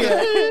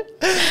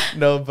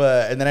 No,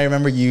 but and then I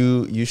remember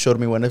you showed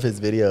me one of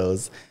his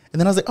videos. And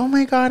then I was like, oh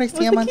my God, I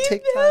see him on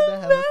TikTok. They're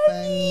hella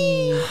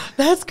funny.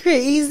 That's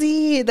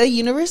crazy. The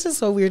universe is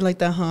so weird like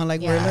that, huh?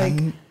 Like we're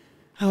like,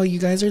 how you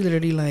guys are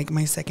literally like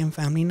my second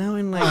family now.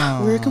 And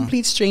like we were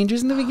complete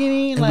strangers in the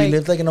beginning. And like, we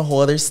lived like in a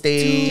whole other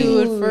state.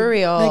 Dude, for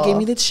real. That gave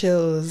me the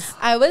chills.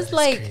 I was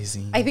like,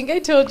 crazy. I think I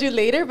told you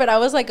later, but I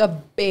was like a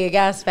big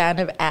ass fan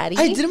of Addie.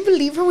 I didn't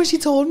believe her when she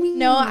told me.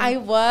 No, I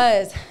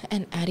was.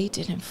 And Addie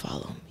didn't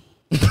follow me.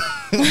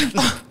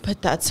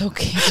 But that's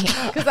okay,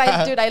 because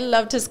I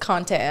loved his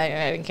content.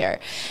 I didn't care.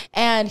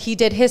 And he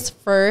did his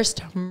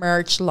first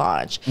merch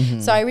launch.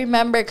 So I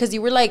remember because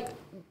you were like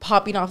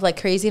popping off like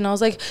crazy, and I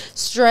was like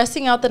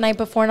stressing out the night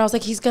before, and I was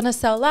like, he's gonna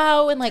sell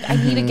out, and like I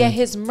need to get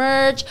his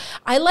merch.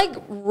 I like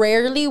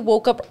rarely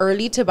woke up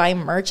early to buy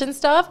merch and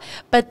stuff,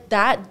 but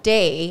that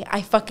day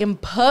I fucking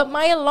put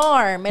my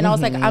alarm, and I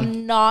was like,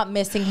 I'm not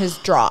missing his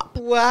drop.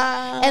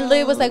 Wow. And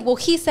Louie was like, well,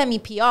 he sent me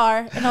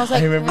PR, and I was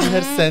like, I remember you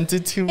had sent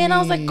it to me, and I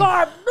was like,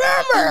 God,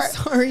 remember.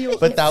 Sorry,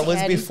 but that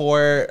was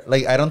before.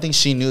 Like, I don't think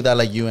she knew that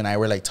like you and I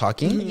were like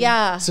talking.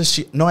 Yeah. So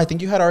I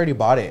think you had already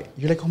bought it.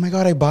 You're like, oh my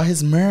God, I bought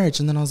his merch,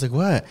 and then I was like,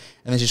 what?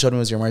 And then she showed me it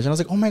was your merch, and I was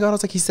like, oh my God, I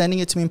was like, he's sending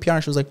it to me in PR.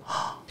 And she was like,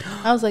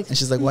 I was like, and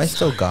she's like, well, I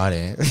still got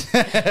it.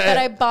 But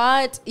I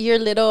bought your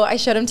little, I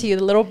showed him to you,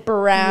 the little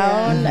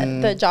brown,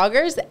 the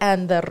joggers,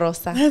 and the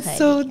rosa. That's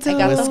so dope. I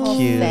got the whole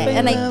cute. set.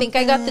 And I think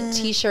I got the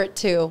t-shirt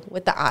too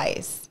with the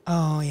eyes.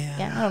 Oh, yeah.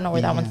 Yeah, I don't know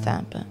where that one's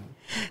at, but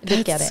I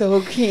did get it.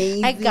 So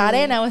crazy. I got it,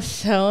 and I was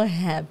so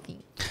happy.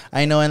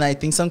 I know, and I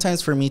think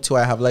sometimes for me too,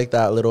 I have like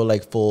that little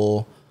like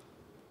full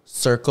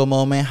circle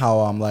moment, how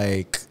I'm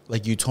like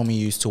you told me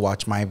you used to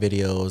watch my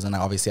videos, and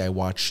obviously I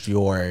watched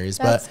yours.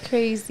 That's but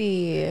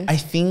crazy. I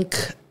think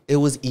it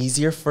was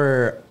easier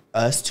for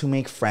us to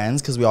make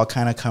friends because we all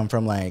kind of come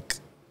from like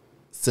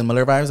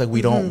similar vibes. Like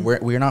we don't,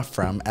 we're not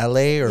from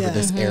LA or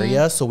this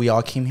area, so we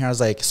all came here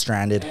as like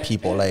stranded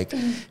people. Like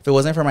if it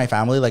wasn't for my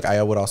family, like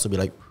I would also be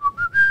like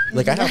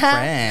I have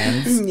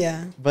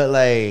friends, but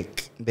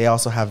like they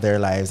also have their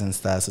lives and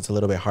stuff, so it's a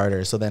little bit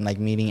harder. So then like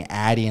meeting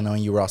Addie and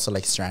knowing you were also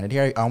like stranded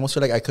here, I almost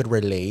feel like I could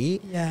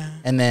relate.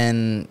 And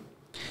then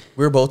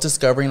we were both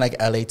discovering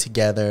like LA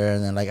together,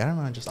 and then like I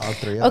don't know, just all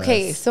three of us.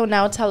 Okay, so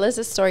now tell us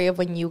the story of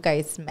when you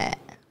guys met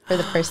for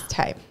the first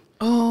time.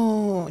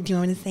 Oh, do you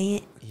want me to say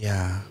it?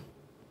 Yeah.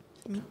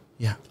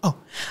 Yeah. Oh,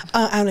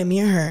 I'm like,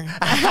 me or her.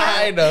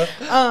 I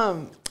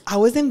know. I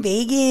was in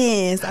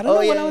Vegas. I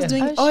don't know what I was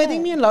doing. Oh, I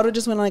think me and Lauro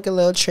just went on like a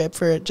little trip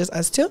for just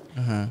us two.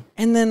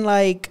 And then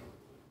like,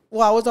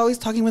 well, I was always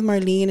talking with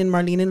Marlene, and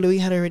Marlene and Louie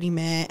had already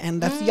met,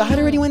 and that's y'all had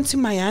already went to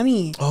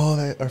Miami. Oh,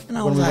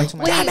 when we went to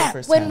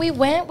Miami. When we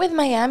went with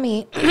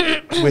Miami.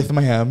 With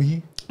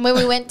Miami? When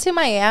we went to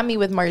Miami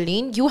with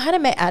Marlene, you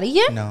hadn't met Addie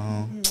yet?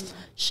 No.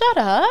 Shut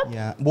up.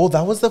 Yeah. Well,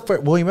 that was the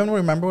first. Well, you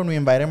remember when we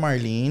invited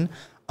Marlene?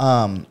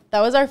 That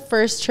was our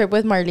first trip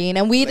with Marlene,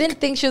 and we didn't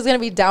think she was gonna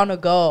be down to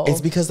go.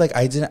 It's because like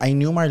I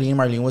knew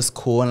Marlene was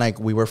cool, and like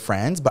we were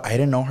friends, but I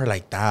didn't know her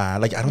like that.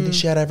 Like I don't think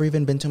she had ever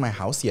even been to my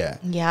house yet.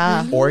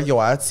 Yeah. Or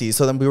Yoatzi.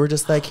 So then we were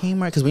just like, hey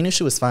Mar, because we knew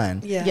she was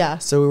fun. Yeah.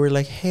 So we were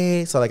like,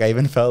 hey. So like I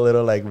even felt a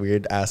little like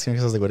weird asking her,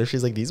 because I was like, what if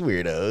she's like these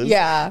weirdos?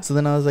 Yeah. So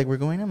then I was like, we're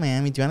going to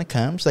Miami, do you want to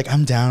come? She's like,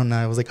 I'm down. And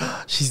I was like,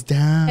 oh, she's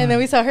down. And then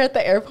we saw her at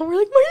the airport. We're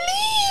like,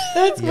 Marlene.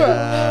 That's cool.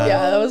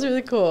 Yeah, that was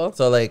really cool.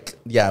 So like,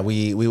 yeah,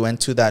 we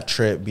went to that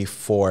trip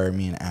before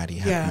me and Addie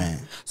had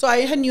met. So I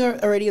had knew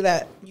already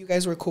that you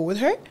guys were cool with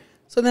her.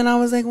 So then I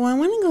was like, well, I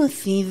want to go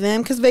see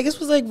them, because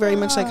Vegas was like very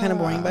much like kind of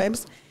boring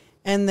vibes.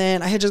 And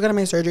then I had just gotten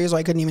my surgery, so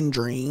I couldn't even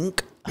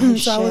drink.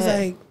 So I was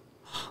like,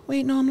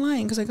 wait, no, I'm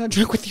lying, because I got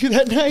drunk with you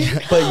that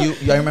night. But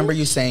I remember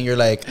you saying you're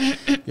like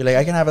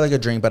I can have like a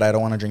drink, but I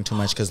don't want to drink too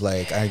much because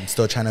like I'm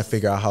still trying to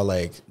figure out how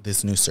like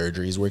this new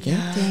surgery is working.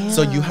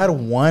 So you had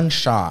one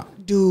shot.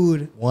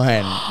 Dude. One.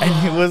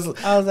 And it was...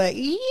 I was like,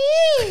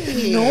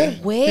 yee. No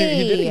way.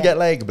 He didn't get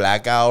like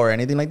blackout or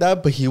anything like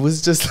that, but he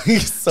was just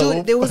like so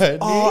Dude, it was funny.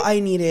 all I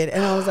needed.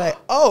 And I was like,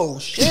 oh,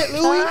 shit,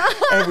 Louie.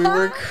 And we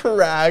were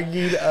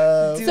cracking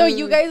up. So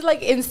you guys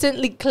like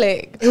instantly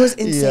clicked. It was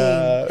insane.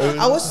 Yeah,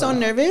 I was so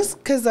nervous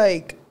because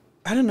like,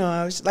 I don't know.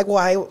 I was just, like,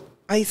 well,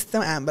 I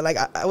still am, but like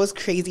I was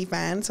crazy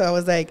fan, so I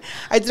was like,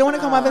 I didn't want to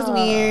come off as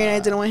weird. I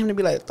didn't want him to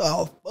be like,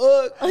 oh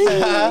fuck.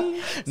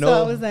 No.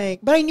 So I was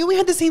like, but I knew we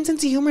had the same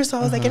sense of humor, so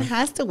I was like, it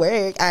has to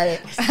work. It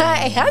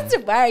has to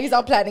work. He's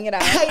all planning it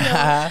out. I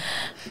know.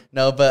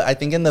 No, but I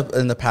think in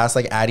the past,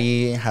 like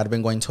Addie had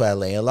been going to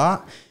LA a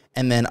lot,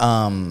 and then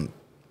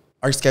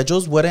our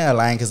schedules wouldn't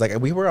align because like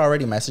we were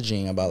already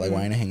messaging about like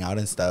wanting to hang out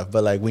and stuff,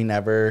 but like we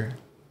never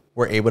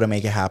were able to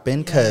make it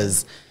happen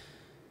because.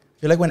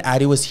 I feel like when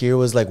Addie was here, it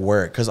was like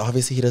work, because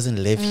obviously he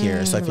doesn't live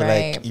here. So I feel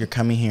like you're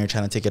coming here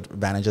trying to take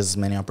advantage of as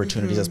many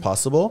opportunities as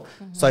possible.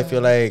 So I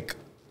feel like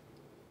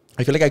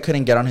I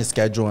couldn't get on his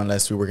schedule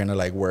unless we were gonna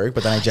like work.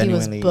 But then I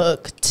genuinely he was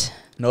booked.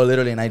 No,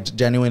 literally, and I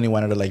genuinely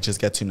wanted to like just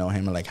get to know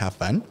him and like have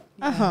fun.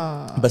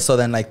 But so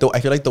then like I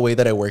feel like the way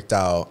that it worked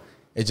out,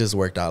 it just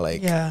worked out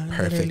like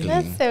perfectly.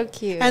 That's so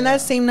cute. And that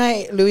same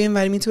night, Louie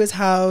invited me to his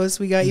house.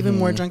 We got even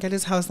more drunk at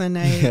his house that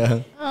night.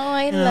 Oh,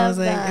 I love I was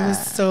that. like, it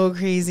was so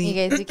crazy.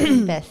 You guys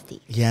became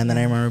besties. Yeah, and then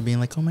I remember being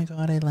like, oh my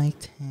God, I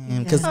liked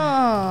him. Because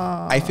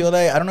I feel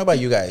like, I don't know about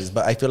you guys,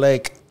 but I feel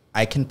like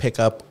I can pick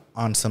up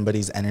on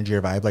somebody's energy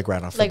or vibe like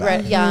right off the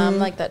bat. Yeah, I'm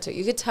like that too.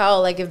 You could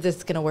tell like if this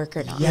is gonna work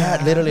or not.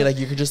 Yeah, literally, like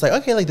you could just like,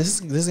 okay, like this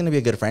is gonna be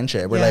a good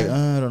friendship. We're like,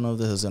 oh, I don't know if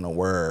this is gonna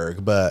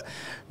work, but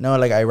no,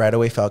 like I right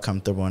away felt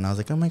comfortable, and I was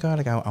like, oh my God,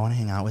 like I want to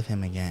hang out with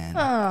him again.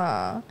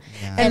 Aww.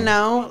 Yeah. And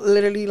now,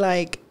 literally,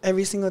 like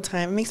every single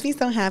time, it makes me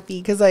so happy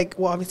because, like,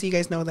 well, obviously, you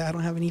guys know that I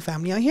don't have any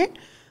family out here,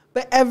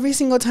 but every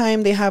single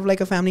time they have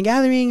like a family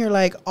gathering or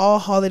like all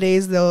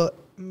holidays, they'll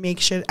make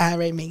sure.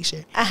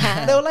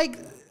 They'll like.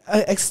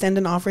 Extend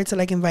an offer to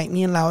like invite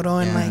me and Lauro,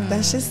 and like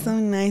that's just so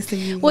nice of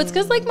you. Well, it's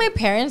because like my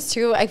parents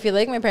too. I feel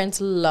like my parents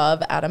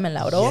love Adam and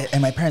Lauro. Yeah,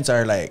 and my parents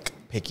are like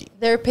picky.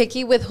 They're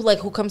picky with like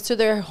who comes to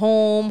their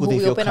home, who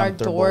we open our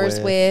doors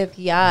with.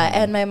 Yeah,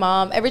 and my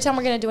mom. Every time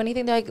we're gonna do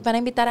anything, they're like, "Van a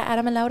invitar a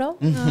Adam and Lauro?"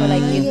 We're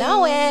like, "You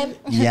know it."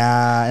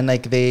 Yeah, and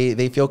like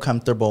they feel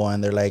comfortable,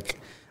 and they're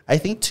like, I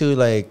think too,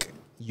 like.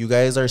 You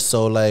guys are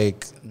so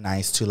like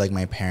nice to like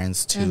my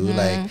parents too.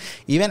 Like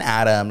even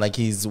Adam, like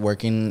he's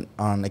working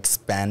on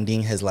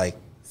expanding his like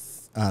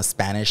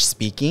Spanish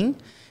speaking.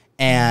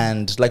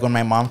 And like when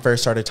my mom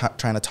first started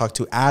trying to talk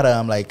to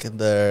Adam, like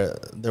there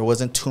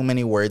wasn't too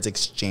many words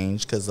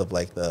exchanged because of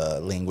like the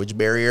language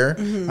barrier.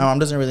 My mom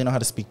doesn't really know how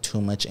to speak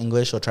too much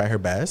English. She'll try her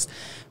best.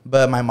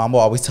 But my mom will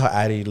always tell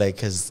Addie, like,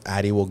 because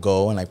Addie will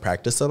go and like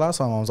practice a lot.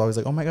 So my mom's always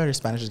like, oh my God, your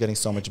Spanish is getting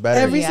so much better.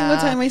 Every single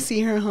time I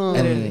see her home.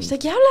 She's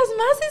like, ya hablas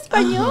más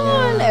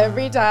español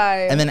every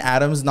time. And then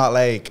Adam's not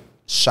like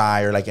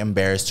shy or like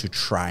embarrassed to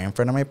try in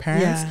front of my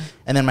parents. Yeah.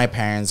 And then my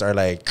parents are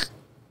like,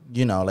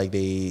 you know, like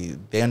they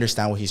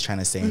understand what he's trying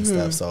to say and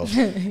stuff. So,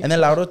 and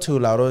then Lauro too.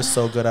 Lauro is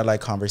so good at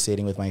like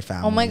conversating with my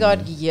family. Oh my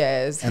God,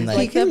 yes. And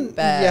like the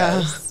best.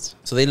 Yeah.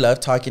 So they love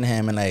talking to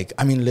him, and like,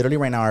 I mean, literally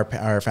right now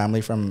our family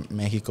from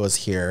Mexico is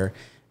here.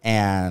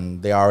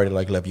 And they already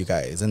like love you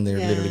guys, and they're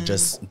literally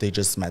they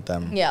just met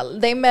them. Yeah,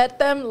 they met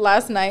them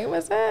last night,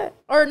 was it?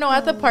 Or no,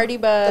 at the party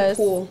bus,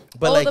 the pool.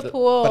 But the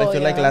pool. But I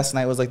feel like last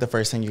night was like the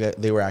first time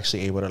they were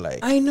actually able to like.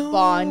 I know.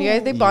 Bond. You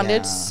guys, they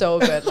bonded so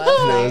good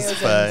last night. It was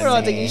fun. We're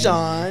all taking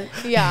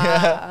shots.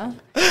 Yeah.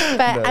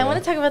 But I want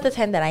to talk about the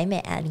time that I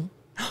met Addie.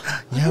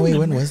 Yeah, wait,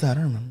 when was that? I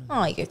don't remember.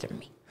 Oh, you guys are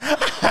me.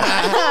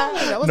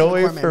 No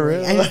way, for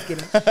real. I'm just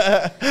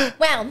kidding.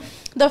 Well,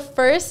 the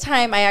first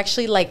time I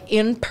actually like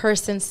in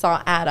person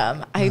saw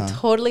Adam, I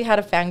totally had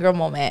a fangirl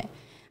moment.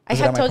 I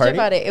had told you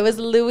about it. It was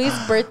Louie's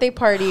birthday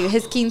party,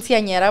 his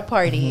quinceañera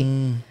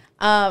party.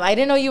 I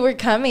didn't know you were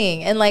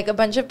coming, and like a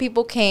bunch of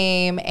people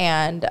came,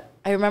 and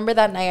I remember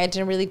that night I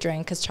didn't really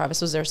drink because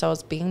Travis was there, so I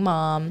was being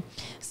mom.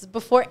 This is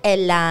before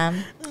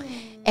Ella.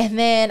 And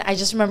then I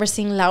just remember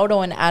seeing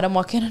Lauro and Adam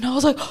walk in, and I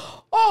was like,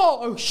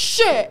 oh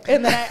shit.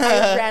 And then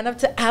I ran up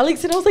to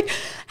Alex, and I was like,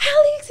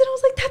 Alex, and I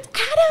was like, that's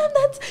Adam,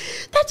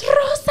 that's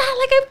Rosa,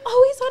 like I've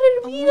always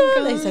wanted to meet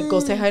him. And he said,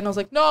 go say hi, and I was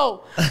like,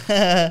 no.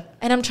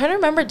 And I'm trying to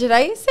remember, did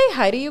I say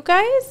hi to you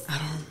guys? I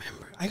don't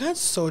remember. I got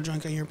so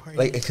drunk at your party.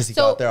 Like, because he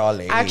got there all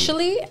late.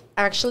 Actually,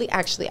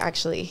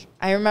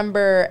 I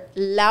remember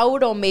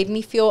Lauro made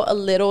me feel a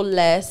little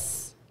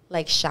less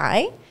like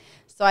shy.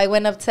 So I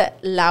went up to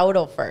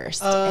Lauro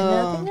first. And then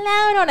I was like,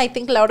 Lauro. And I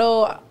think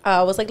Lauro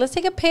was like, let's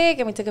take a pic.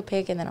 And we took a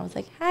pic. And then I was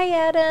like, hi,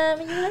 Adam.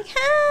 And you were like,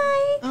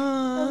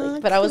 hi.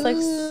 But I was like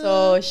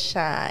so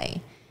shy.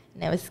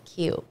 And it was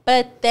cute.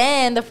 But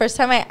then the first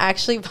time I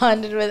actually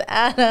bonded with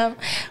Adam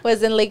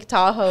was in Lake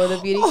Tahoe, the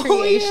Beauty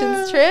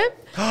Creations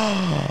trip.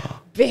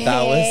 Bitch.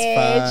 That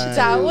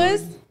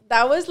was fun.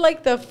 That was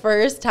like the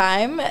first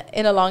time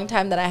in a long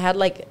time that I had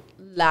like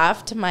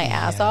laughed my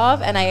ass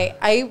off, and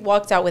I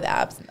walked out with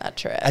abs in that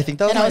trip. I think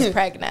that was I was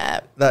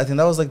pregnant. I think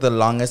that was like the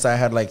longest I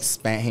had like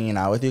spent hanging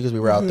out with you, because we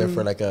were out there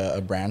for like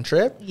a brand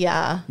trip.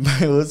 Yeah.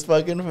 But it was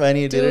fucking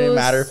funny. It didn't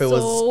matter if it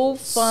was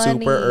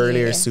super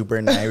early or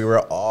super night. We were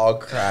all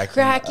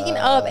cracking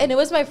up. And it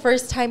was my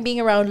first time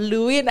being around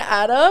Louie and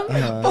Adam for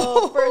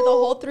the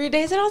whole 3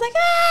 days, and I was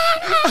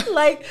like,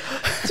 like,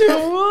 dude,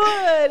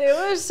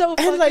 it was so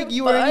and like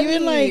you weren't funny.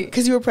 even like,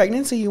 because you were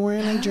pregnant, so you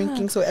weren't like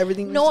drinking, so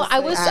everything was just, I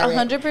was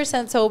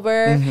 100%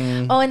 sober.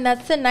 Oh, and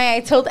that's the night I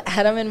told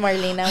Adam and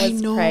Marlene I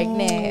was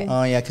pregnant.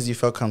 Oh yeah, because you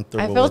felt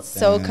comfortable. I felt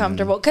so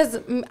comfortable because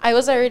I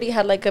was already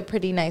had like a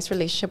pretty nice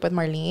relationship with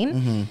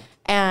Marlene,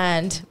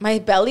 and my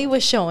belly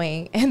was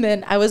showing. And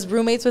then I was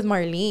roommates with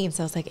Marlene,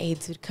 so I was like, "Hey,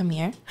 dude, come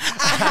here."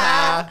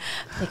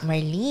 Like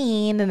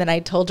Marlene, and then I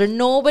told her.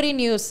 Nobody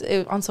knew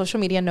on social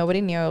media.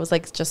 Nobody knew. It was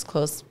like just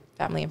close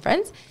family and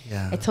friends.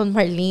 Yeah. I told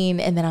Marlene,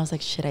 and then I was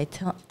like, "Should I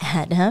tell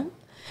Adam?"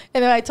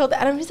 And then I told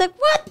Adam, he's like,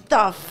 what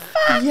the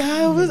fuck?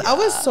 Yeah, I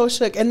was so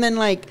shook. And then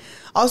like,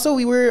 also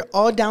we were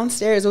all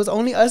downstairs. It was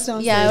only us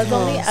downstairs. Yeah, it was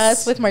only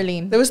us with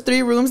Marlene. There was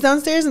 3 rooms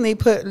downstairs, and they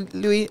put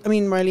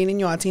Marlene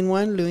and Yoatzi in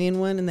one, Louie in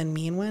one, and then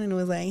me in one. And it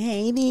was like,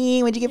 hey,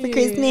 D, what'd you get for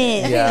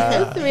Christmas? Yeah.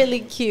 It was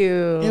really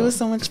cute. It was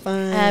so much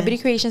fun. Beauty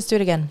Creations, do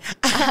it again.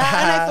 And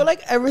I feel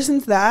like ever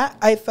since that,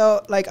 I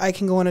felt like I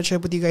can go on a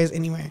trip with you guys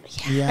anywhere.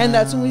 Yeah. And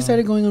that's when we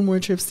started going on more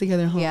trips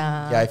together. Huh?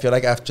 Yeah. Yeah, I feel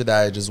like after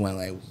that, I just went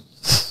like...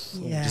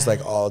 just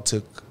like all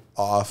took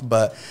off.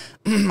 But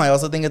I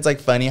also think it's like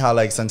funny how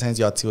like sometimes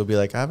Yoatzi will be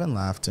like, I haven't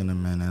laughed in a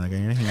minute, like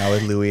I'm gonna hang out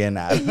with Louie and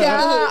Adam.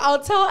 Yeah,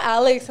 I'll tell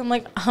Alex, I'm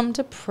like, I'm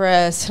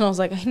depressed, and I was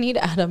like, I need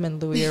Adam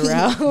and Louie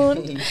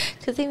around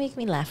because they make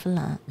me laugh a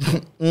lot.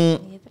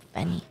 It's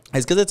funny.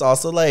 It's because it's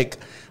also like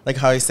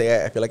how I say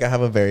it, I feel like I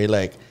have a very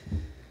like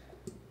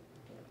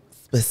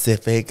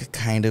specific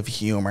kind of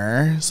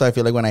humor, so I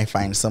feel like when I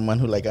find someone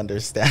who like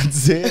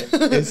understands it,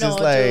 it's just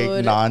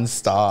like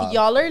nonstop.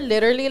 Y'all are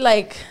literally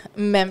like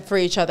meant for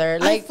each other.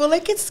 Like, I feel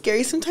like it's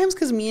scary sometimes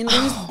because me and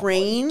Louie's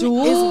brain is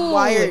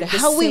wired.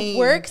 How it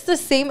works the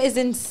same is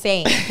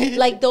insane.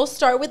 Like they'll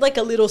start with like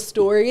a little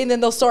story, and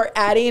then they'll start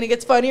adding, and it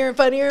gets funnier and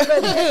funnier and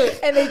funnier,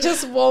 and they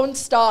just won't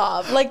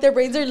stop. Like their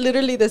brains are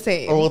literally the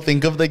same. Or we'll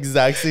think of the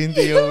exact same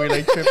thing when we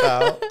like trip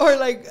out. Or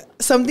like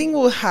something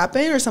will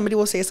happen, or somebody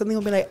will say something,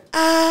 will be like,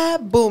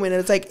 boom, and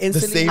it's like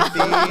instantly the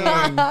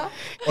same thing.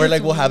 Or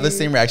like we'll have the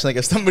same reaction. Like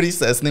if somebody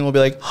says something, we'll be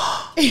like,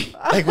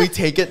 like we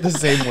take it the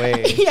same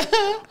way. Yeah.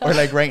 Or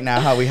like right now,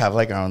 how we have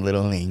like our own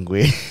little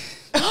language.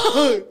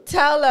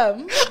 Tell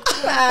them.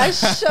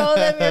 Show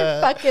them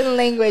your fucking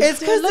language. It's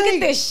because look at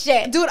this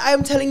shit, dude.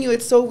 I'm telling you,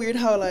 it's so weird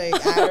how like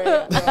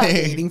we're all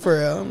dating for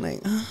real. I'm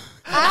like.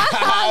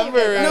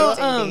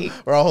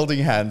 We're all holding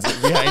hands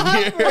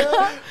behind here.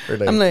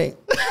 Like, I'm like,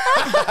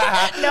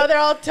 no, they're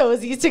all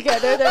toesies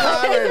together.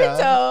 They're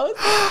all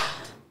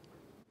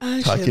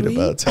toes. Talking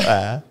about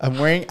I'm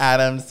wearing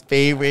Adam's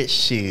favorite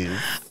shoes.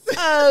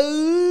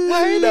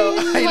 Why are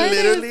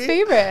they his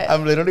favorite?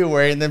 I'm literally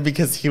wearing them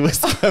because he was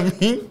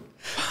coming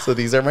So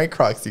these are my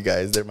Crocs, you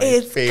guys. They're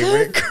my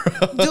favorite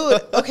Crocs.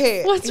 Dude,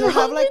 okay. What's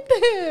wrong with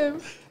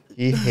them?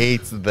 He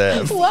hates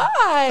them.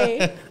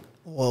 Why?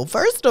 Well,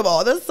 first of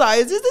all, the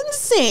size is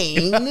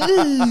insane.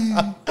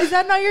 Is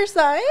that not your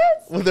size?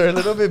 Well, they're a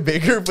little bit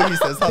bigger, but he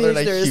says how they're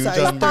like huge size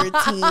on me.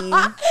 13.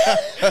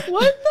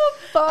 What the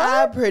fuck?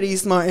 I'm pretty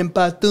smart and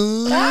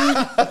patun.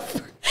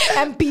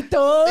 And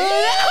pito.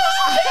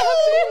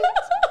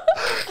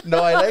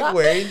 No, I like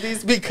wearing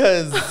these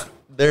because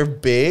they're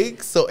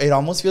big, so it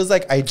almost feels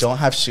like I don't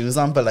have shoes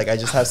on, but like I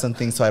just have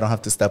something so I don't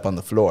have to step on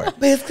the floor.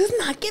 But it's because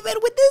not give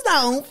it with this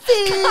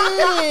outfit.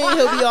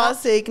 He'll be all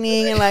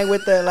sickening and like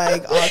with the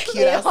like all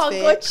cute ass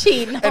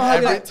fit. And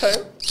every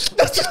time,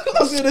 that's what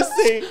I was gonna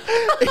say.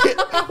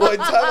 One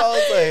time I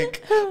was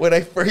like, when I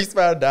first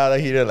found out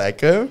that he didn't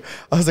like him,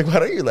 I was like, why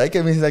don't you like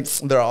him? He's like,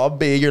 they're all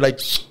big. You're like,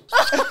 so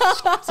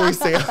we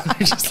say they're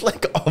just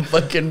like all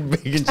fucking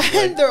big and shit.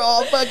 And they're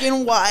all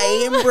fucking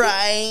white and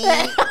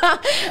bright.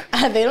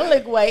 They don't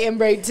look white and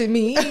bright to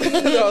me.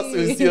 They're all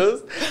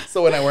sucios.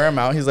 So when I wear them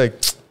out, he's like,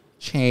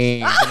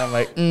 change. And I'm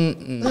like,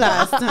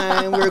 Last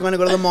time we were going to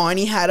go to the mall and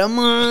he had them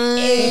on.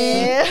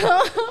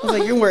 I was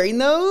like, you're wearing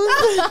those?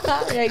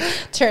 Like,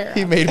 turn around.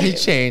 He made me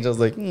change. I was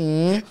like,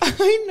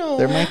 I know.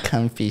 they're my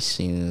comfy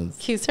shoes.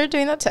 Can you start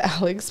doing that to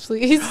Alex,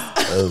 please?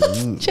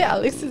 Oh.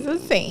 Alex is the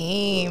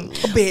same.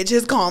 Bitch,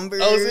 his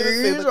Converse. I was gonna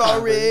say the all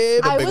Converse.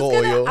 ripped. The big ol'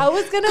 oil. I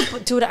was gonna,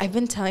 dude, I've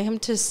been telling him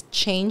to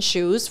change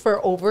shoes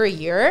for over a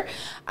year.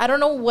 I don't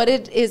know what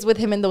it is with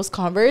him in those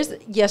Converse.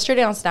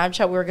 Yesterday on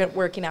Snapchat, we were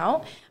working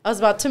out. I was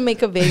about to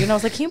make a video and I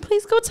was like, can you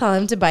please go tell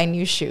him to buy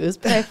new shoes?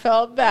 But I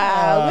felt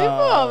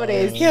bad.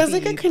 He has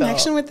like a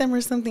connection with them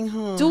or something,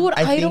 huh? Dude,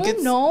 I think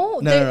don't know.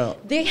 No.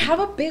 They have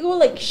a big old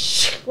like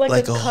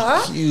a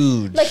cup.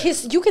 Huge. Like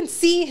you can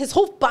see his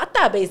whole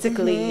pata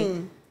basically.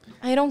 Mm-hmm.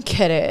 I don't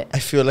get it. I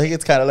feel like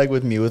it's kind of like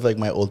with me with like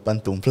my old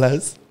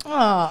pantuflas.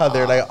 How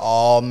they're like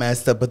all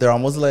messed up, but they're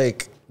almost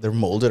like they're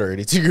molded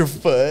already to your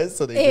foot,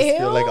 so they just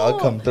feel like all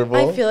comfortable.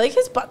 I feel like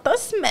his pata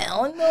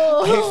smell.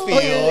 No. I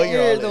feel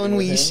You're the one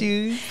we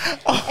shoes.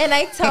 And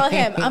I tell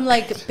him, I'm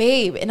like,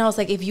 babe, and I was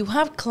like, if you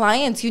have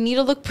clients, you need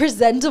to look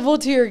presentable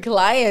to your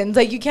clients.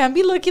 Like, you can't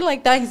be looking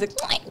like that. He's like,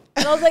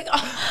 and I was like,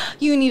 oh,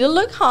 you need to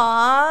look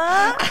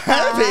hot.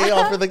 Pay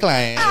off for the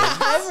client.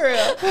 For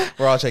real.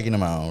 We're all checking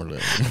them out.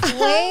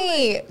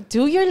 Wait,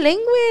 do your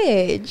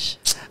language.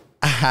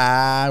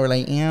 We're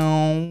like,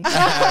 ew.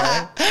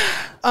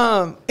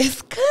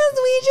 It's because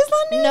we just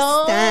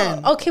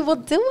understand. No. Okay, well,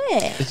 do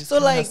it. It just So,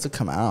 like, has to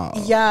come out.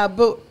 Yeah,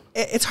 but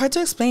it's hard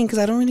to explain because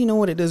I don't really know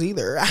what it does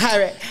either.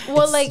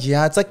 Well,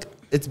 Yeah, it's like,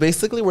 it's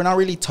basically, we're not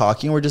really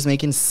talking, we're just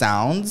making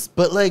sounds,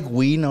 but like,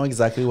 we know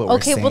exactly what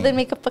we're saying. Okay, well, then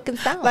make a fucking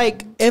sound.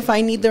 Like, if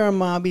I need the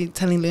remote, I'll be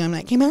telling Louie, I'm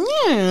like, hey, man,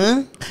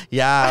 yeah.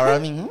 Yeah, or I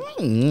mean,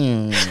 what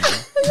is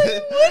that?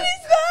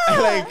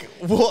 like,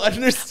 we'll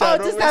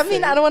understand. Oh, does that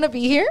mean I don't want to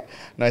be here?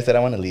 No, I said I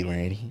want to leave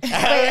already.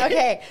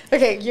 Wait,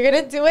 okay, you're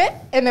going to do it,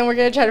 and then we're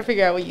going to try to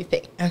figure out what you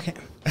think. Okay.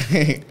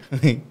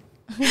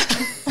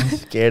 I'm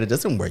scared. It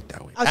doesn't work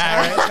that way.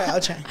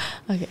 I'll try.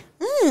 Okay.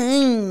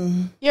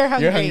 Mm. You're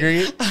hungry. You're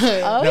hungry?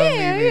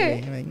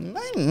 Okay.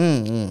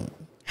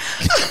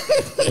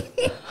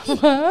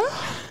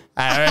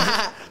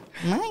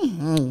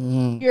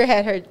 Your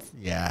head hurts.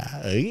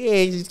 Yeah.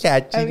 Okay, she's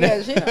catching.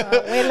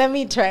 Wait, let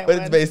me try But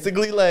one. it's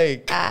basically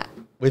like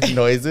with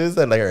noises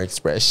and like her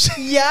expression.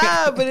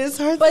 Yeah, but it's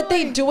hard. But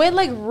they do it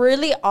like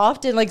really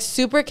often, like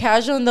super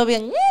casual, and they'll be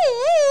like,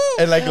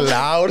 And like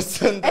loud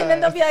sometimes. and then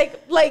they'll be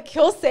like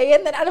he'll say it,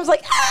 and then Adam's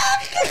like,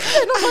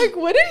 and I'm like,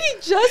 what did he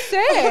just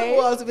say?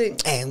 Well, I was a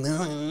bit,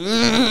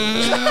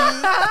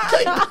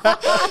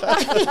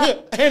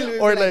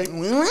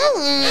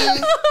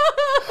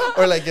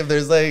 or like if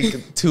there's like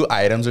 2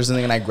 items or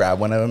something and I grab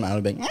one of them,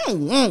 I'll be like,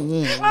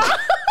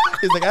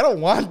 he's like, I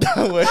don't want that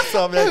one.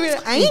 So I'm like, I'll be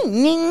like,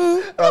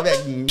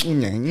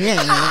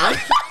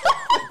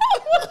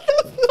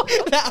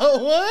 that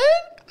one?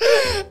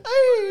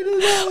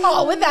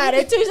 Oh, with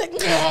attitude. He's like,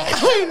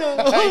 I know.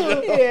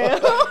 Yeah.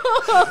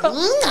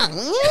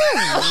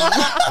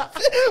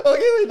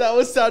 Okay, wait, that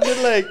was sounded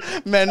like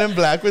Men in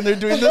Black when they're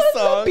doing the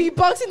song.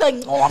 Beatboxing like.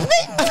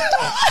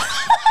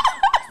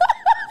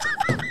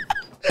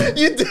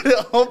 You did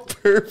it on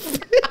purpose.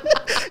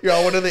 You're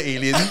on one of the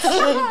aliens.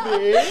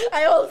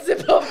 I all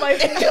zip up my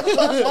face.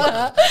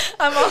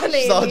 I'm on it.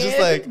 It's all just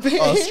like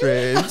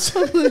ostrich.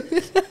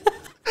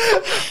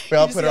 We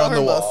all put it on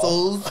the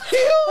wall.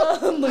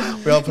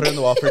 We all put it on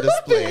the wall for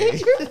display.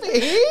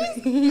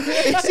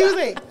 She was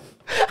like,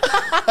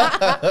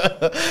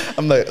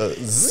 I'm like,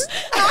 zzz.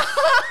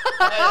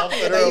 I'll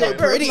put her on you're the-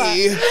 pretty.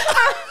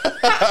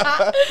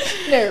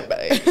 Never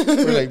mind.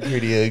 We're like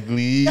pretty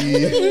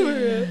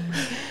ugly.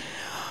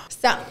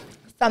 So,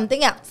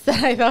 something else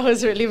that I thought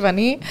was really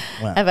funny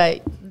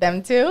about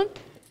them two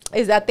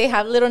is that they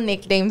have little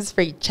nicknames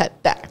for each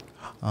other.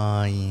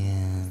 Oh,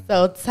 yeah.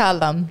 So tell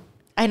them.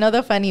 I know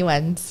the funny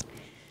ones.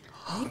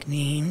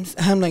 Nicknames.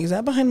 I'm like, is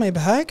that behind my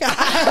back?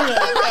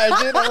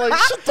 Imagine, I'm like,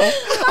 shut the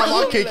I'm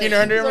all kicking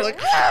her under. I'm like,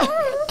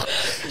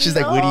 she's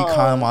like, what do you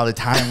call him all the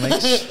time? I'm like,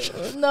 shh.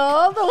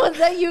 No, the ones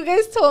that you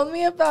guys told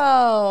me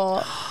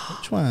about.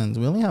 Which ones?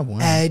 We only have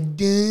one.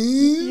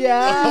 Adam.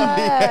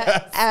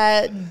 Yeah.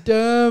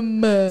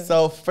 Adam.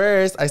 So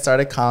first, I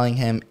started calling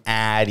him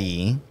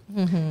Addy.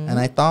 And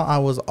I thought I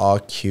was all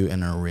cute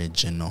and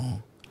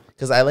original.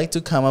 Because I like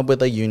to come up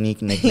with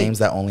unique nicknames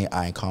that only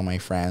I call my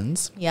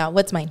friends. Yeah,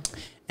 what's mine?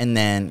 And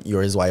then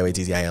yours,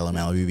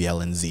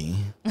 YOATZILMLBBLNZ.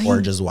 Or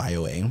just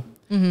YOA.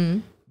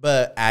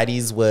 But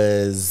Addy's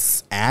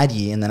was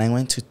Addy. And then I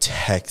went to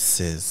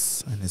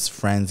Texas. And his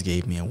friends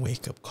gave me a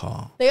wake-up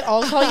call. They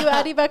all call you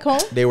Addy back home?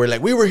 They were like,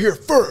 we were here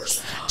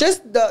first.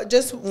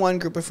 Just one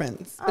group of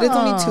friends. But it's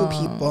only 2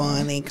 people,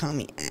 and they call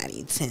me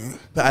Addy too.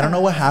 But I don't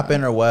know what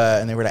happened or what.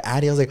 And they were like,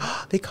 Addy. I was like,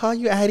 oh, they call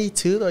you Addy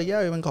too? They're like,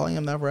 yeah, we've been calling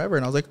him that forever.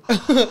 And I was like,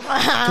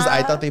 because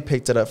I thought they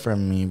picked it up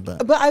from me.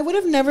 But I would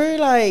have never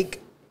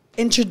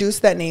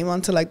introduced that name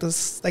onto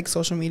those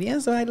social media.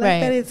 So I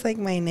like that it's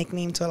my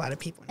nickname to a lot of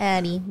people.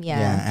 Addy,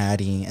 yeah,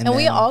 Addy. And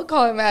we all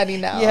call him Addy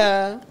now.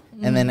 Yeah.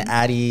 And then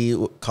Addy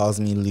calls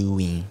me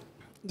Louie.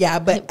 Yeah,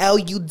 but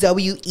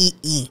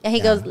Luwee. And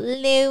he goes,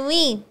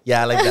 Louie.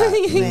 Yeah, like that.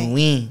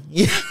 Louie.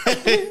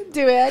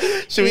 Do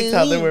it. Should we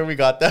tell them where we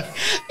got that?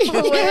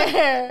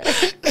 Where?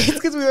 It's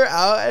because we were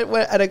out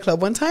at a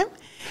club one time.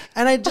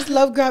 And I just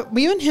love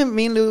me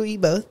and Louie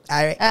both.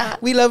 All right.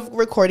 We love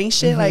recording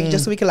shit,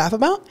 just so we could laugh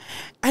about.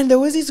 And there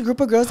was this group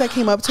of girls that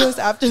came up to us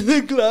after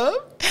the club.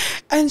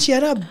 And she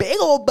had a big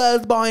old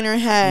buzz ball in her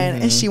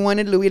head. And she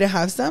wanted Louie to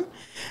have some.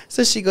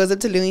 So she goes up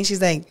to Louie and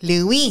she's like,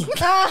 Louie.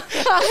 Just a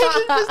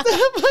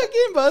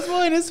fucking buzz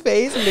ball in his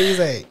face. And Louie's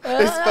like,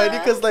 it's funny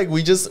because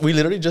we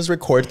literally just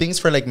record things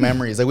for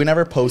memories. We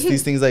never post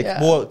these things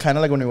well, kind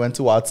of like when we went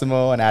to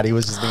Watsimo and Addy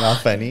was just being all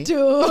funny. Dude.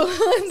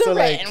 So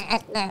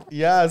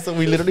so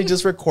we literally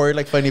just record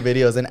funny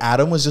videos, and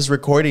Adam was just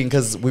recording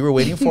because we were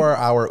waiting for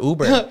our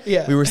Uber.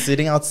 We were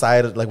sitting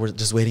outside, we're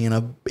just waiting, and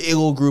a big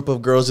old group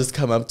of girls just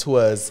come up to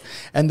us,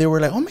 and they were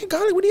like, "Oh my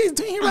god, what are you guys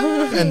doing here?"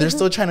 And they're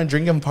still trying to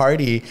drink and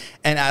party,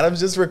 and Adam's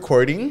just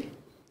recording,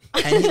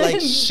 and he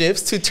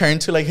shifts to turn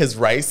to his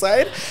right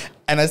side,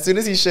 and as soon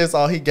as he shifts,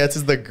 all he gets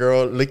is the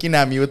girl looking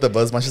at me with the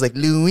buzz ball. She's like,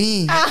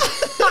 Louie.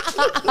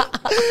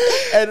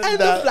 And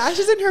the flash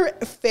is in her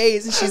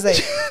face, and she's like,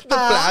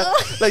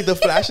 the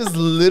flash is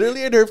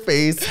literally in her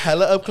face,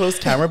 hella up close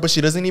camera, but she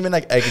doesn't even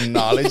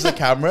acknowledge the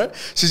camera.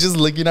 She's just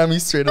looking at me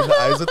straight in the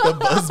eyes with the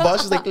buzz ball.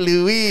 She's like,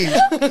 Louie.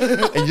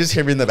 And you just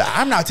hear me in the back,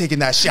 I'm not taking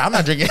that shit. I'm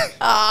not drinking.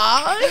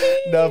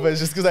 No, but it's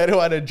just because I don't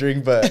want to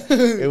drink, but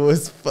it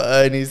was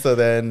funny. So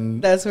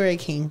then that's where it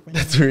came from.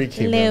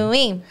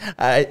 Louie.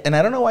 And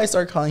I don't know why I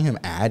started calling him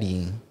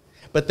Addy.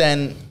 But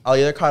then I'll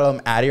either call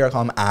him Addy or I'll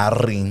call him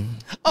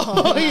Arim.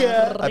 Oh,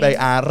 yeah. I'll be like,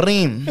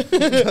 Arim.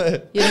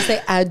 You didn't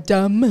say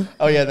Adam.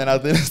 Oh, yeah. Then I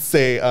was going to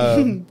say, I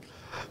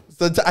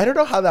don't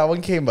know how that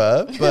one came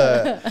up,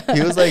 but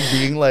he was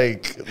being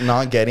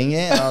not getting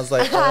it. And I was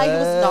like, he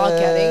was not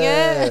getting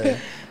it.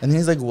 And then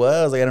he's like, what?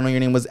 I was like, I don't know, your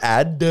name was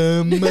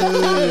Adam.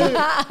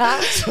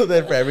 So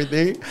then for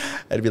everything,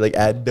 I'd be like,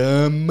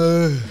 Adam.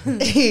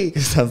 It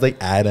sounds like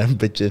Adam,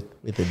 but just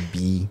with a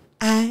B.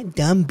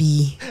 Adam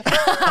B.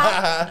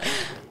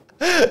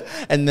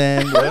 And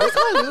then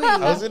I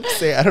was gonna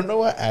say, I don't know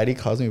what Addy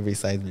calls me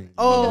besides me.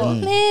 Oh,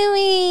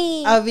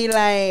 Louie. I'll be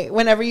like,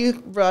 whenever you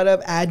brought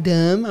up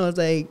Adam, I was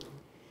like,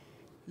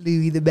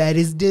 Louie the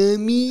baddest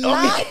dummy.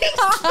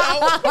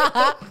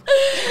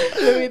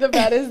 Louie the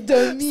baddest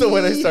dummy. So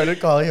when I started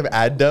calling him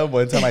Adam,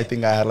 one time I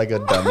think I had a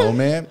dumb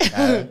moment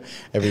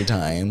every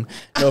time.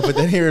 No, but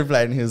then he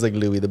replied and he was like,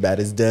 Louie the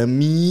baddest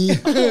dummy.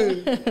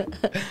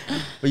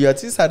 But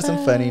Yoatzi's had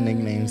some funny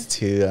nicknames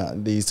too.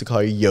 They used to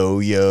call you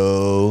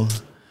Yo-Yo.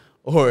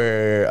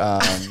 Or I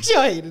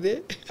hated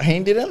it. I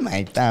didn't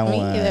like that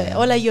one.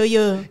 Hola,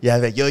 Yo-Yo. Yeah,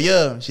 like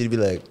Yo-Yo. She'd be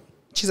like,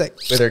 she's like,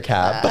 with her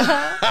cap.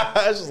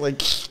 She's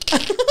like,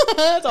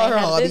 that's all her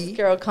hobby. This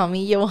girl call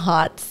me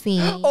Yoatzi.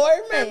 Oh,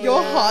 I remember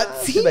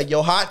Yoatzi. She's like,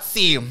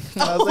 Yoatzi.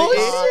 I was like,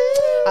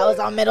 I was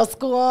on middle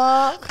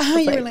school.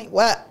 You were like,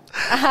 what?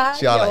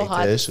 She all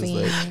like this. She was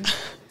like,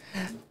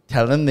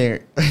 tell them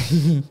they're.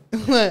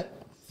 What?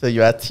 So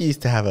Yoatzi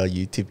used to have a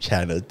YouTube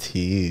channel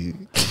too.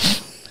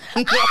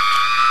 No!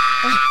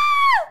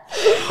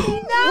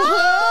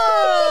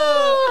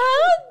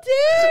 How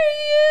dare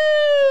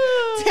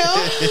you? Tell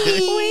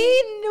me.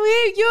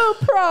 You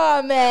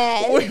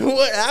promise.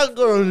 What? I'm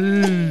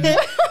gonna.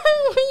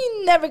 We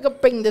never gonna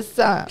bring this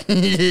up.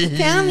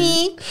 Tell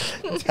me.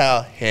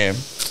 Tell him.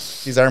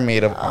 These are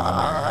maid of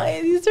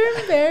honor. These are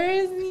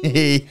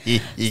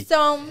embarrassing.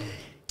 So,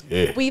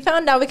 we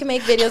found out we can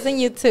make videos on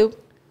YouTube.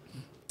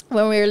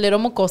 When we were little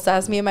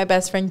mocosas, me and my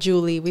best friend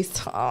Julie,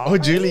 Oh,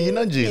 Julie, you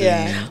know Julie.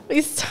 Yeah.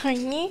 We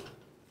started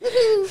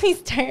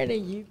a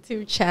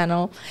YouTube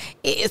channel.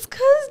 It's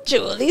because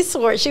Julie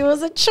swore she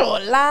was a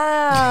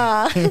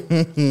chola.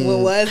 What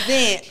was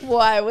it?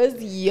 Why was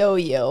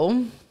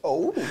Yo-Yo?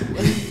 Oh.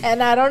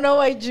 And I don't know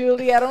why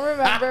Julie, I don't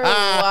remember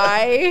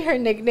why her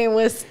nickname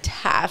was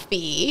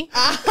Taffy.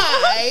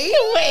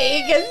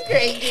 Wait, gets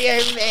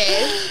crazier,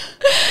 man.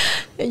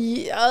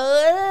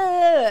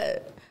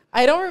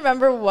 I don't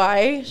remember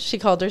why she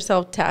called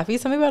herself Taffy.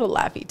 Something about a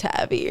Laffy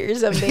Taffy or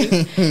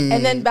something.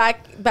 And then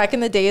back in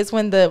the days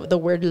when the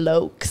word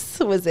Lokes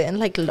was in,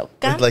 like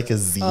Loca. With like a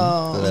Z.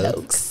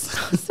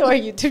 Lokes. So our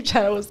YouTube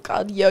channel was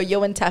called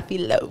Yo-Yo and Taffy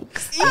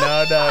Lokes.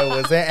 No, it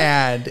wasn't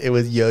and. It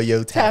was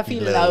Yo-Yo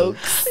Taffy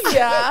Lokes.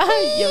 Yeah,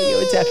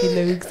 Yo-Yo Taffy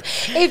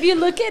Lokes. If you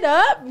look it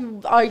up,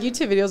 our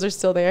YouTube videos are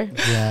still there.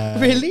 Yeah.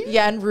 Really?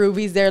 Yeah, and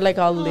Ruby's there like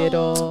all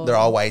little. They're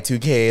all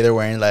Y2K. They're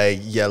wearing like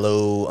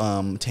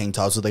yellow tank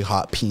tops with like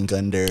hot pink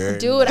under.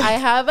 Dude,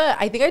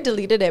 I think I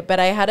deleted it, but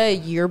I had a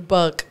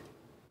yearbook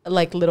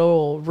like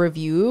little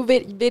review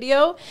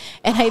video,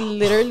 and I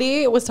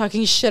literally was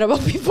talking shit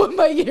about people in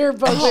my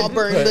yearbook.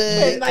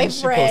 And my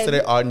she posted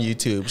it on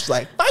YouTube. She's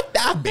like, fuck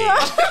that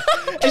bitch.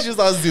 And she was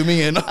all zooming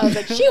in. I was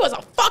like, she was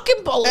a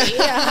fucking bully.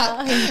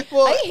 Yeah.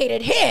 Well, I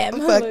hated him.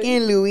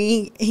 Fucking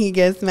Louie, he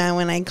gets mad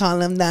when I call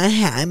him the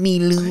Hammy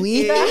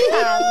Louie. The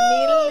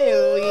Hammy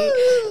Louie.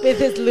 With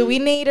his Louie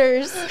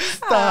naders.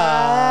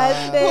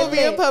 We'll be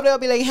in public, I'll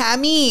be like,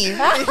 Hammy.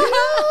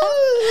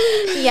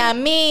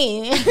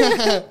 Yummy.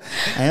 I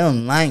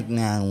don't like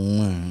that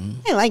one.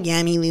 I like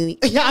Yummy Louie.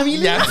 Yummy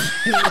Louie. Yeah.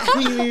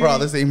 We're all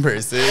the same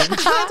person.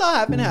 That's all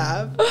happen to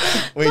have.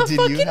 Wait, the did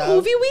fucking you have?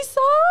 movie we saw?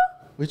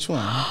 Which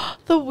one?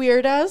 The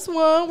weird ass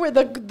one where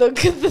the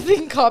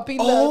thing copied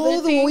the other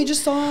The thing. one we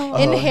just saw.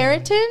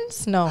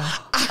 Inheritance? No.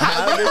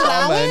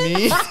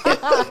 Money.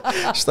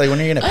 She's like, when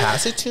are you gonna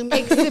pass it to me?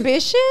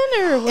 Exhibition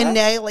or what?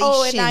 Annihilation.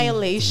 Oh,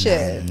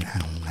 Annihilation.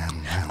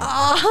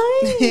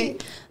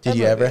 Did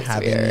you ever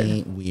have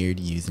any weird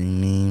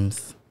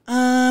usernames?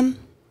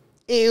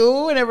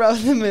 Ew, whenever I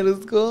was in middle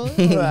school,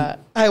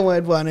 I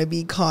would want to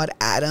be called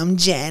Adam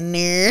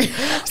Jenner.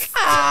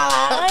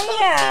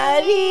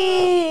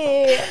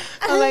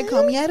 I'm like,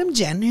 call me Adam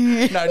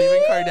Jenner. Not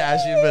even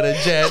Kardashian, but a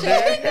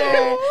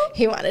Jenner.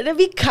 He wanted to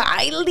be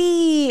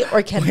Kylie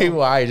or Kendall. Wait,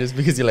 why? Just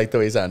because you like the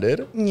way it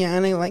sounded? Yeah,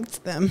 and I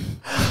liked them.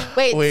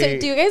 Wait, so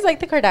do you guys like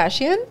the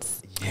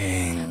Kardashians?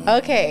 Yeah.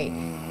 Okay.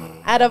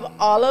 Out of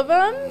all of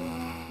them,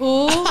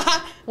 who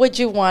would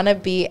you want to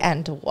be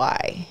and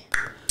why?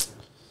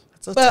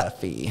 That's a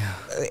toughie.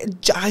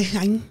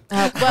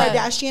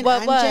 Kardashian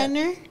and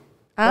Jenner?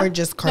 Huh? Or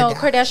just Kardashian? No,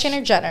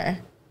 Kardashian or Jenner.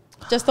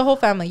 Just the whole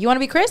family. You want to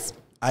be Kris?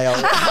 I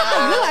always,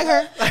 you like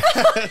her.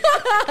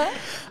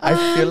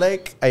 I feel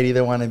like I'd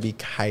either want to be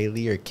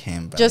Kylie or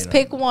Kim. But Just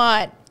pick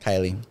one.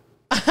 Kylie.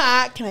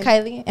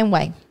 Kylie and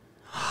why?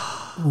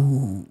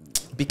 Ooh.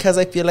 Because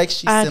I feel like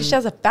she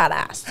has a fat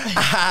ass.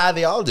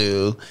 They all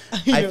do.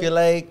 I feel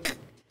like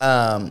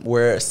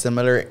we're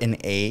similar in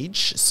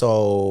age,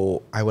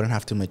 so I wouldn't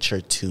have to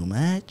mature too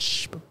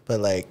much.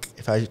 But like,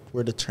 if I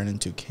were to turn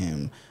into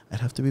Kim, I'd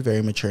have to be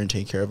very mature and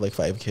take care of like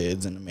 5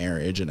 kids and a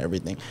marriage and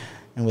everything.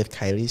 And with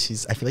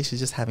Kylie, I feel like she's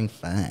just having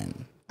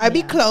fun. I'd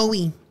be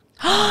Chloe.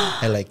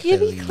 I like You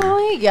Chloe. be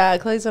Chloe? Yeah,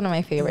 Chloe's one of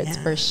my favorites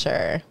for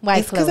sure. Why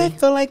It's because I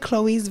feel like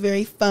Chloe's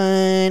very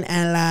fun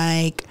and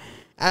like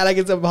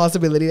it's a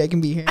possibility that can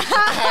be here.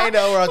 I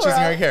know, we're all choosing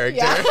our character.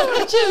 Yeah.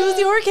 Choose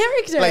your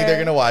character. Like, they're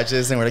going to watch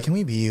this and we're like, can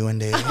we be you one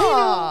day?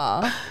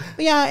 Aww.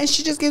 Yeah, and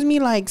she just gives me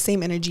like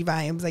same energy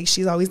vibes. Like,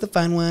 she's always the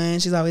fun one.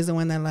 She's always the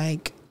one that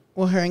like,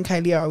 well, her and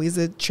Kylie are always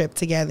a trip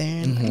together.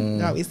 And like,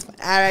 they're always fun.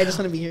 I just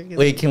want to be here.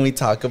 Wait, can we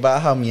talk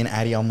about how me and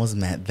Addie almost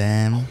met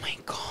them? Oh my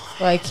God.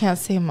 Well, I can't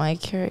say my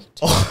character.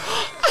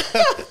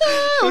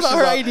 It was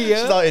her idea.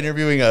 She's all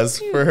interviewing us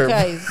for her. You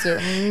guys are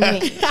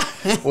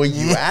mean. Well,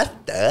 you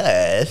asked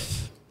us.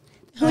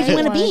 Who do you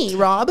want to be,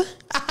 Rob?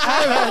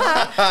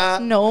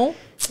 No.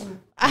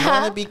 I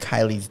want to be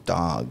Kylie's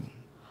dog.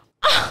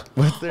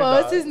 What's their What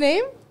dog? was his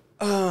name?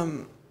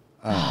 Um,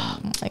 Oh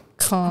my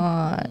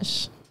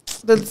gosh.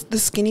 the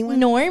skinny one.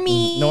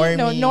 Normie. Normie.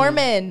 No,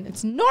 Norman.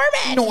 It's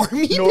Norman.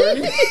 Normie.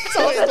 Normie.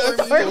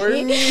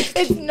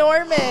 It's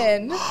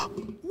Norman.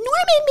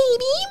 Norman,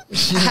 baby.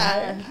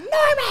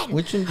 Norman.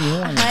 Which one do you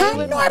want? I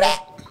would want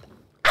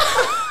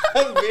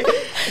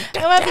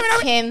to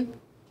be Kim.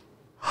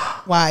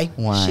 Why?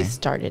 Why? She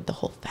started the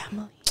whole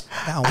family.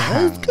 That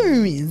was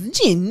Kris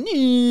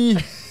Jenner.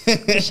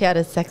 She had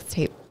a sex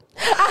tape.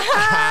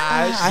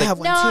 I have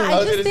one No, too. I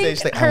was just gonna say, think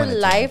she's like, I her wanna do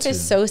life one is too.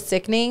 so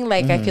sickening.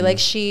 Like, I feel like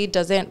she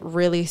doesn't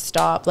really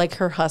stop. Like,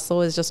 her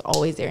hustle is just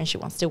always there, and she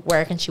wants to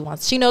work, and she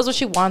knows what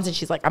she wants, and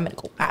she's like, I'm gonna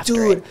go after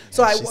Dude, it.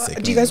 so she's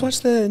do you guys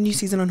watch the new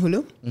season on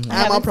Hulu?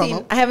 I'm on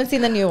promo. I haven't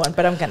seen the new one,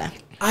 but I'm gonna.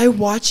 I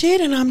watch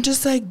it and I'm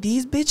just like,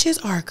 these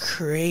bitches are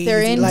crazy.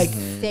 They're Like,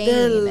 insane.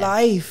 their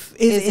life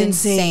is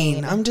insane.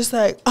 insane. I'm just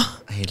like,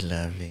 I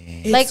love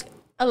it. Like,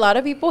 a lot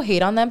of people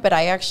hate on them, but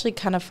I actually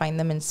kind of find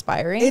them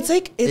inspiring. it's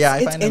like, it's Yeah,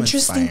 I find them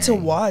interesting to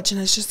inspiring. watch.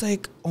 And it's just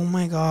like, oh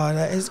my God,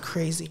 that is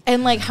crazy.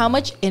 and like how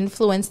much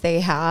influence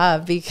they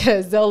have,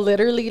 because they'll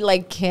literally,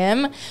 like,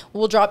 Kim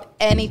will drop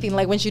anything.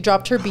 Like when she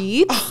dropped her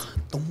beats,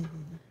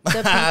 the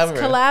beats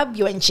collab,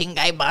 you and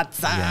Chingay bought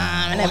some,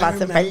 and I bought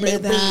some for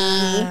remember Louie.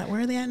 that.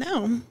 Where are they at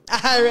now?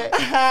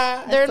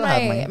 They're in still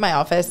have my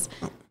office,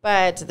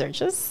 but they're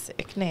just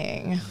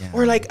sickening.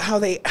 Or like how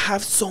they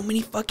have so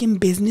many fucking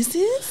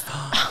businesses.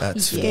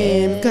 That's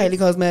Kim, Kylie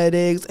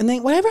Cosmetics. And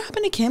then whatever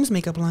happened to Kim's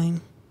makeup line?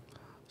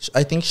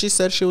 I think she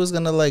said she was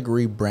gonna like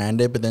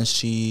rebrand it, but then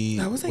she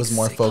was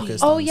more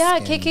focused. Oh on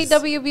yeah, skins.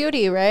 KKW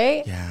Beauty,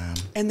 right? Yeah.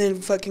 And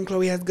then fucking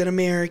Chloe has Good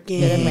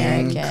American. Good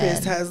American.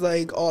 Chris has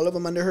like all of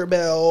them under her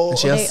belt. And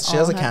she has a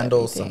have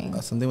candle,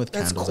 everything. something with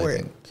That's candles. Court. I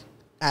think.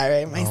 All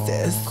right, my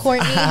sis.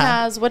 Courtney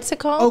has, what's it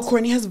called? Oh,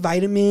 Courtney has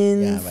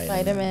vitamins. Yeah,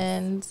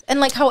 Vitamins. And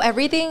like how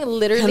everything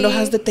literally Kendall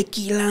has the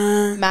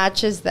tequila.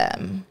 matches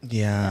them.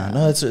 Yeah,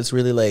 no, it's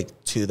really like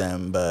to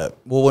them. But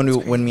well,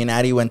 when me and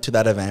Addie went to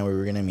that event where we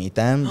were gonna meet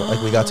them, but,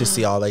 like we got to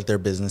see all like their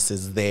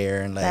businesses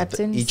there, and like That's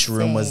each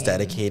room was insane.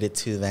 dedicated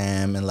to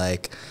them, and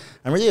like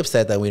I'm really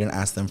upset that we didn't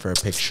ask them for a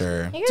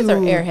picture. You guys are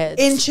airheads.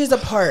 Inches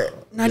apart.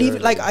 Not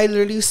even like I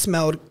literally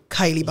smelled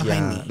Kylie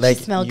behind me. Like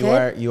smell you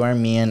good? are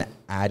me and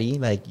Addie,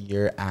 like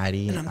you're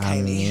Addie and I'm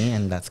I'm me, Kylie.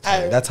 and that's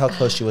Kylie. That's how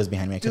close she was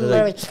behind me. I could have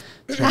like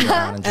turned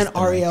around and, And just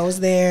been like, Ariel was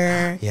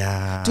there.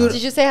 yeah, Dude,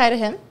 Did you say hi to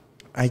him?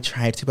 I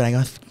tried to, but I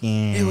got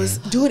scared.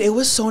 It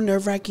was so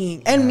nerve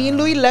wracking. And me and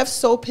Louie left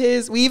so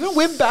pissed. We even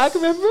went back,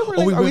 remember? We're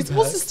like, we are we went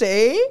supposed back. to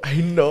stay?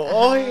 I know.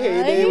 Oh, I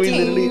hate it. We hate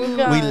literally you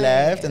we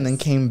left guys. and then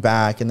came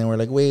back, and then we're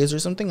like, wait, is there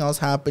something else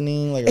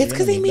happening? Like, are we It's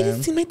because gonna they meet made them?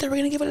 it seem like they were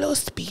going to give a little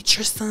speech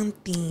or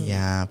something.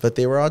 Yeah, but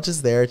they were all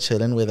just there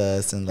chilling with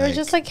us, and They're like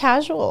just like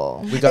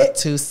casual. we got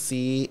to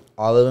see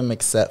all of them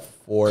except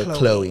for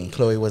Chloe.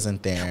 Chloe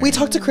wasn't there. We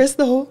talked to Chris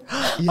though.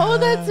 Oh,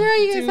 that's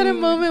right. You guys had a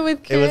moment with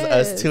It Chris. was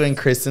us two and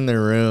Chris in the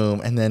room,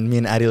 and then me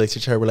and Addie looked at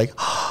each other. We're like,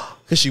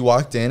 because she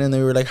walked in, and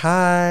then we were like,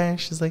 hi.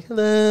 She's like,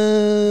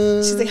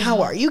 hello. She's like,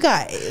 how are you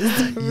guys?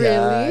 Really?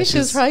 Yeah, she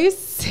was probably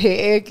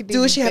sick.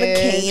 Dude, she had a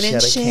cane She and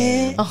had a shit.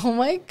 cane. Oh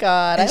my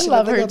God. And I she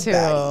love looked her like a too.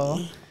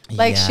 baddie.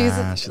 Like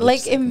Yeah, she's she like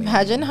looks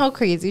imagine how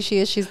crazy she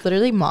is. She's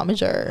literally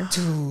momager.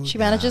 Dude, She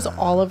manages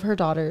all of her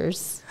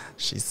daughters.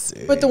 She's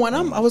sick. But the one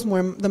I was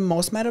the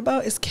most mad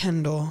about is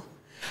Kendall.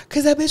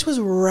 Because that bitch was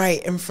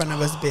right in front of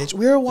us, bitch.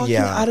 We were walking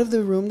Yeah. out of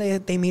the room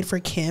that they made for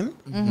Kim.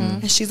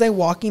 And she's like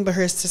walking, but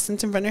her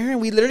assistant's in front of her. And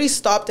we literally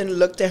stopped and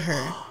looked at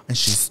her. and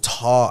she's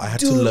tall. I had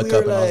to Dude, look we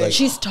up, were and I was like- like,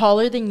 She's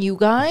taller than you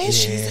guys.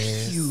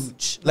 She's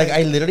huge. like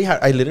I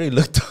literally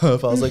looked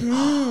up. I was like,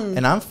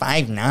 and I'm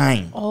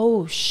 5'9",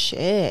 Oh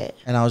shit.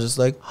 and I was just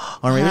like,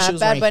 or maybe she was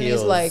Bad wearing Bunny's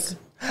heels. like,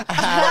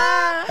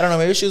 I don't know.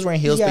 Maybe she was wearing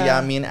heels, but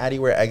Yeah. yeah, me and Addie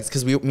were eggs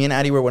because me and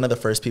Addie were one of the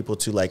first people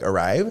to like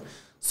arrive.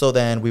 So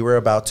then we were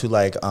about to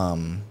like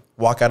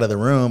walk out of the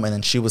room, and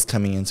then she was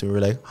coming in. So we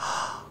were like,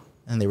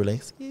 and they were like,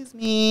 excuse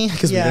me,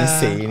 because we didn't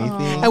say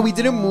anything. And we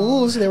didn't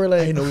move. So they were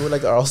like, I know we were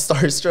like all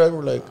starstruck.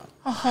 We're like,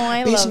 oh,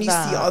 I bitch, love and you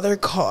see all that. their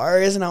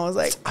cars. And I was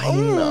like, I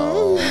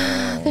know.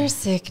 They're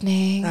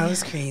sickening. that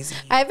was crazy.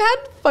 I've had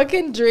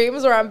fucking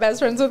dreams where I'm best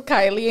friends with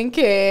Kylie and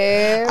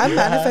Kim. I'm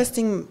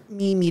manifesting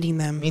me meeting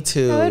them. Me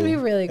too. That would be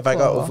really if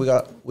cool.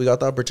 we got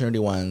the opportunity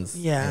once.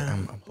 Yeah.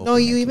 I'm No,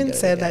 hoping you I can even get it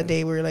said again. that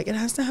day we were like, it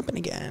has to happen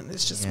again.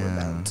 It's just we're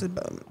Yeah. about to.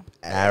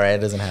 All right, it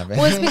doesn't happen.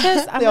 Well, it's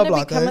because I'm They all gonna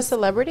block become a us.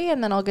 celebrity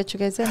and then I'll get you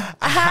guys in.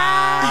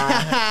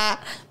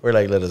 We're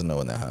like, let us know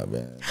when that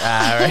happens.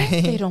 All right.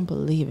 They don't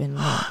believe in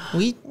me.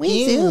 We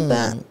do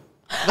that.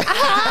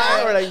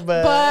 We're like,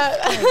 but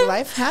But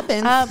Life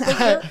happens. but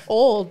you're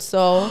old,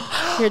 so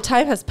your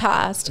time has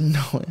passed.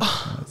 no, it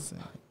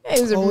doesn't.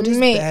 It was Old is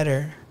me.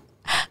 better.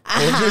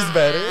 Old is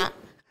better.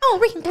 Oh,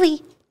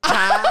 Wrinkly.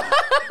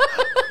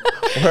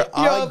 We're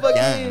all Yo, young.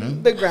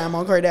 fucking the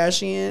grandma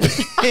Kardashian.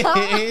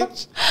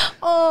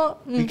 Oh,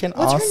 We can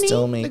What's all her name?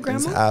 still The make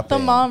things grandma? happen.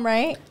 the mom,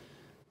 right?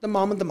 The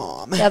mom of the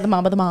mom. Yeah, the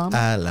mom of the mom.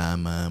 A la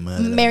mama.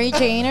 Mary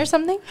Jane or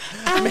something.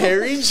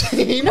 Mary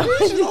Jane. No,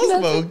 she's all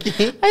smoky. I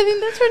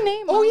think that's her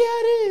name. Oh, yeah,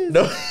 it is.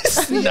 No,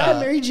 it's Yeah, not.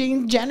 Mary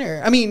Jane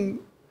Jenner. I mean,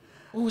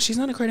 oh, she's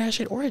not a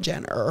Kardashian or a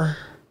Jenner.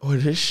 What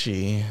is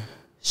she?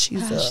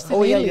 She's she's a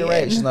Oh yeah, you're right.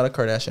 alien. She's not a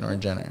Kardashian or a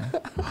Jenner.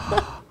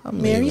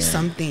 Mary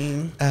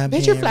something. Uh,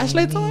 Bitch, your Mary.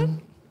 flashlight's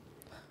on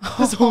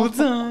this whole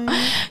time.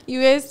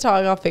 You guys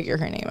talk. I'll figure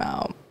her name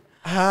out.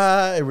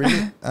 I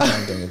really. I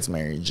don't think it's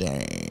Mary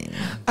Jane.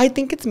 I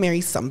think it's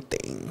Mary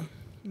something.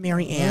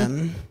 Mary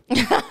Ann.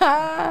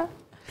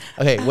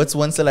 Okay, what's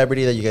one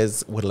celebrity that you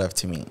guys would love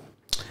to meet?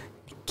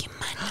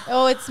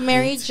 Oh, it's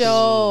Mary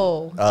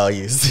Jo. Oh,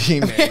 you see,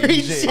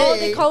 Mary Jane. Oh,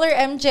 they call her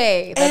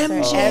MJ. That's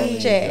MJ. Her.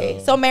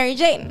 MJ. So Mary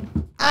Jane.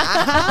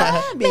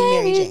 Being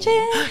Mary Jane.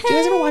 Jane. Do you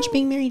guys ever watch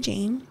Being Mary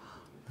Jane?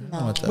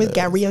 What that With is.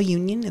 Gabrielle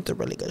Union? It's a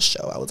really good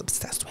show. I was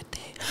obsessed with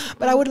it.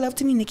 But I would love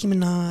to meet Nicki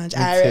Minaj.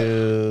 Me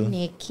too.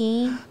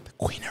 Nikki.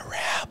 Queen of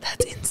Rap.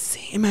 That's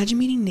insane. Imagine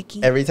meeting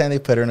Nicki. Every time they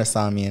put her in a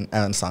song, in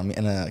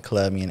a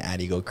club, me and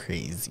Addie go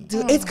crazy.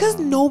 Dude, it's because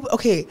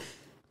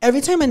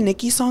every time a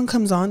Nicki song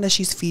comes on that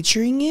she's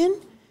featuring in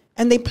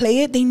and they play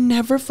it, they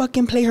never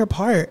fucking play her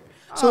part.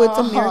 So it's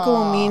a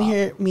miracle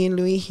when me and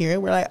Louie hear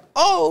it. We're like,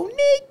 oh,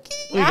 Nicki.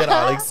 We get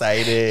all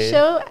excited.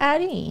 Show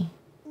Addie.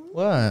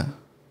 What?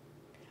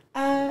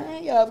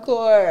 Yeah, of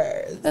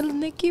course. The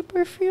Nikki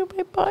perfume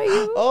I bought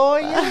you. Oh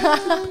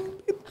yeah.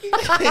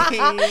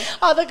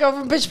 Oh, the girl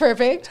from Pitch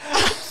Perfect.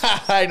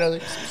 I know.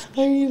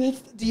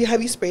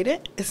 Have you sprayed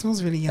it? It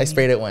smells really yummy. I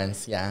sprayed it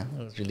once. Yeah,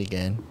 it was really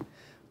good.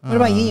 What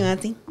about you,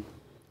 Yoatzi?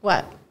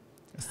 What?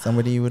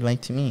 Somebody you would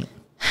like to meet.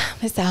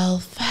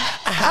 Myself.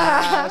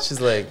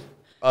 She's like,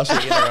 I'll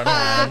shake it around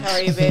hand. How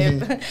are you,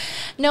 babe?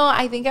 No,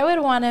 I think I would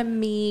want to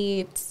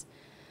meet.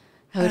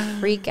 I would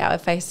freak out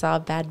if I saw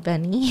Bad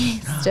Bunny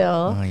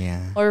still. Oh,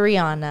 yeah. Or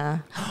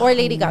Rihanna. Or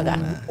Lady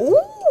Gaga.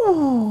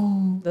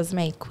 Ooh. Those are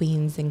my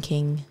queens and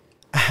king.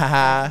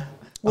 the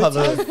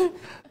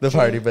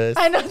party bus.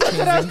 I know, that's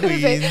what I was going to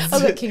say. I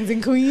was like, kings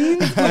and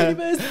queens, party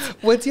bus.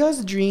 What's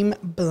y'all's dream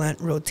blunt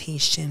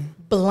rotation?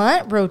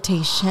 Blunt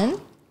rotation?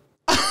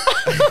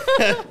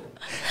 I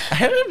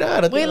don't know.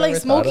 I don't Wait, think like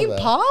smoking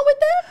pot with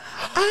them?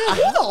 Who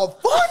the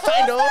fuck?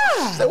 I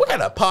know. So what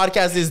kind of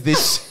podcast is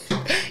this?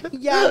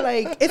 Yeah,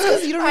 like it's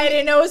because you don't. I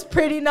didn't know it was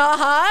pretty not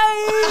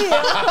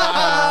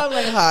high. I'm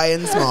like high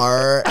and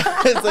smart.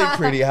 It's like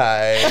pretty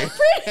high.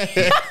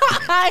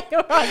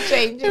 You're not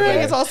changing Like,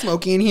 it. it's all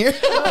smoky in here.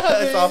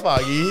 It's all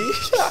foggy.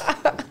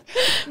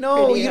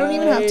 No, Pretty you don't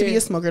even have to be high.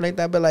 a smoker like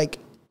that. But like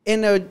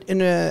in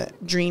a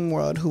dream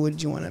world, who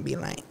would you want to be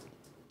like?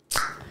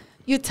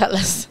 You tell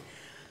us.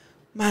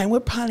 Mine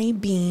would probably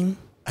be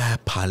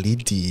Polly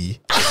D.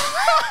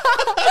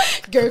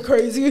 Get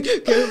crazy.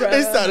 Get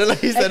It sounded like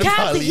he said can't-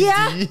 Polly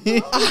yeah.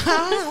 D.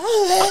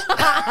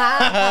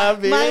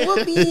 Mine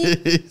would be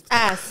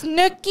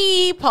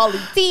Snooki, Polly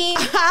D.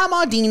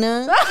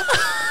 Maudina.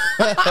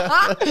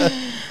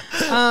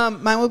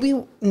 Mine would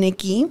be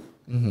Nikki.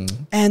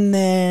 And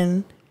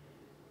then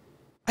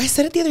I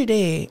said it the other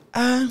day.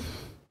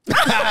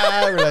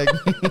 We're like,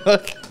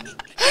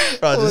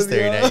 we're all just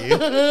staring at you.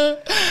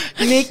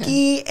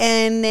 Nikki,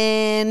 and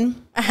then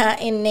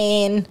And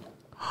then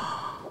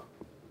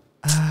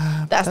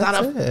that's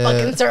not a it.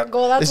 fucking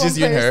circle. That's It's one just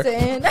you and her.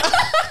 person.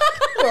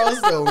 we're all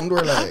stoned.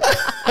 We're like,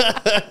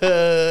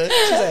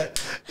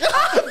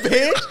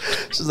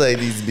 Bitch. She's like,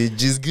 these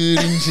bitches good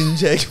and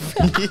check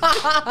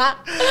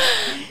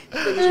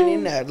me. Jenny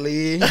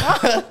Natalie.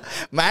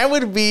 Mine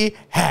would be,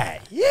 hey,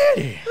 yeah.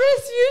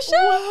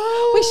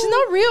 Rasmusha? Wait, she's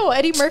not real.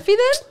 Eddie Murphy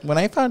then? When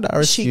I found out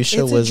It's Rasmusha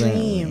a wasn't,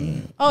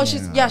 dream. Oh,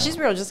 she's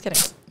real. Just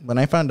kidding. when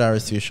I found out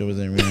Rasmusha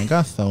wasn't real, I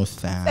got so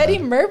sad. Eddie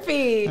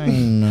Murphy. I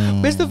know.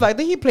 But it's the fact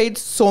that he played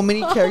so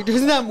many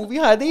characters in that movie.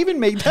 How'd they even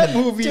make that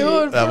movie?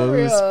 Dude, That for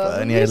movie was real.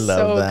 funny. I He's love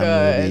so that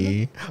good.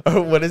 movie.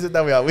 Or what is it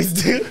that we always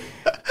do?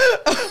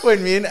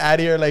 When me and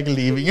Addie are like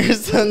leaving or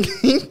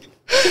something,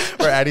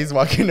 or Addie's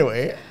walking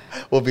away,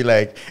 we'll be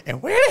like,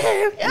 and where the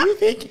hell do you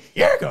think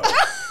you're going?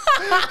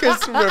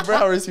 Because remember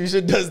how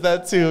Rasmusha does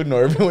that to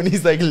Norbert when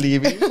he's like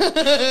leaving?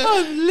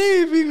 I'm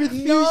leaving with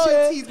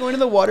No, he's going to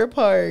the water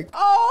park.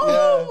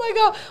 Oh my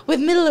god. With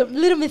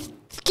little Miss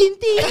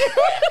Skinty.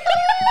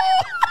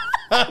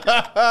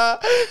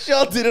 She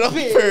all did it on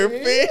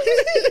purpose.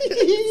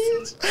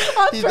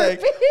 On He's purpose?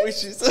 like, when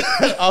she's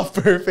off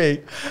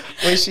perfect.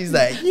 When she's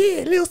like,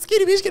 yeah, little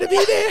skinny bitch gonna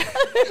be there.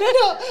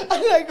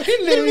 I'm like,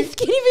 Little Miss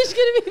Skinny Fish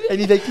gonna be there. And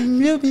he's like,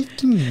 little bit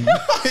skinny.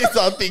 He's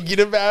all thinking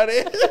about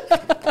it.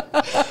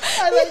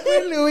 I like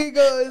when Louie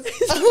goes,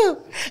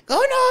 go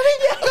Norman,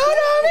 go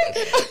Norman.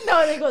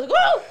 No, and he goes,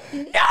 whoa,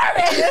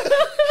 Norman.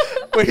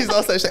 Where he's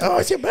also like, oh,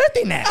 it's your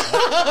birthday now.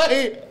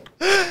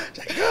 She's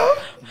like, go,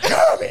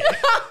 Norman.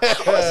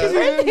 She's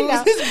birthday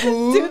now. His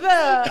boob. Do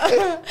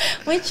the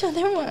which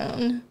other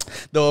one?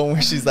 The one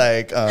where she's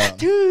like,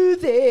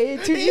 Tuesday.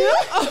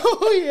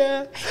 Oh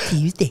yeah.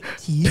 Tuesday.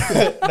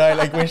 no, I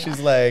like when she's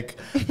like,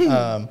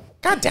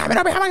 God damn it,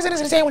 how am I going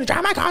to say when you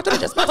drive my car through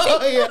the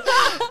Oh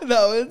yeah.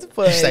 That was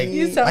funny. She's like,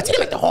 You sound I didn't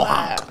make the whole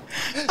honk.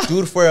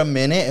 Dude, for a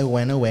minute, it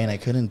went away and I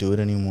couldn't do it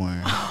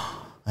anymore.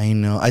 I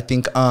know. I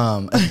think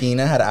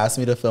Athena had asked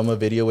me to film a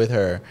video with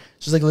her.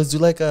 She's like, let's do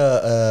like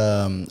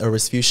a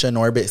Rasmusha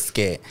Norbit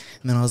skit.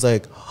 And then I was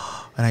like,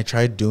 and I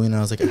tried doing it.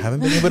 I was like, I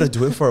haven't been able to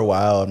do it for a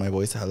while. And my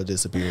voice hella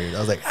disappeared. I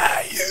was like,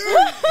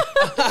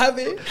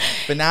 you.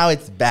 But now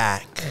it's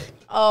back.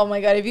 Oh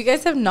my god! If you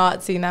guys have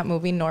not seen that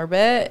movie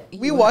Norbit,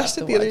 We watched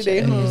it the other day.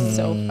 It's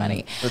so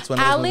funny. That's one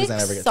of those movies I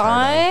never Alex get saw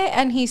tired it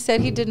and he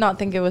said he did not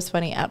think it was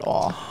funny at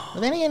all.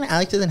 But then again,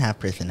 Alex doesn't have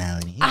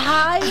personality.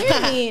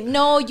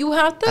 No, you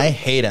have to. I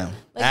hate him.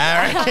 All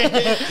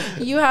right.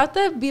 You have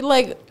to be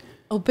like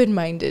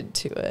open-minded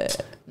to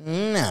it.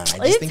 No, I just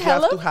It's think you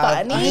have to hella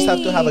have. I just have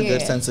to have a funny.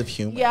 good sense of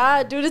humor.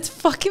 Yeah, dude, it's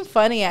fucking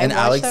funny. I And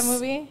watched Alex that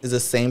movie. is the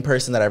same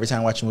person that every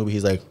time I watch a movie,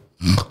 he's like,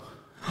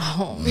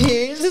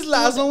 Here's this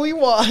last one we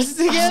watched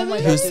together. Oh my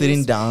He was God, sitting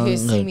it's down,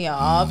 pissing like, me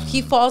off.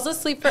 He falls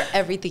asleep for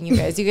everything, you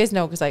guys. You guys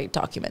know because I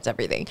document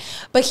everything.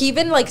 But he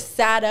even like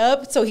sat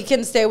up so he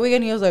can stay awake,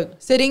 and he was like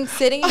sitting. And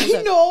he was I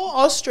like, know,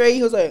 all straight.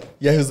 He was like,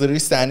 yeah, he was literally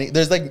standing.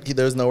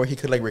 There was nowhere he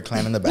could like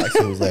recline in the back,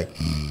 so he was like,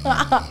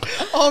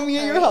 oh, me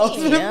at your house.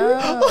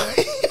 Yeah.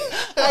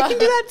 I can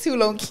do that too,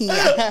 low key.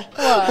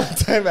 One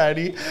time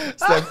Addie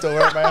slept over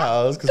at my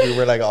house because we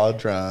were like all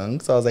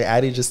drunk. So I was like,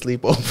 Addie, just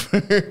sleep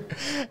over.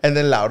 And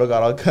then Lauro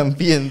got all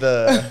comfy in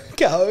the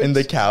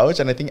couch.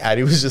 And I think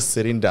Addie was just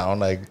sitting down,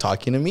 like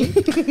talking to me.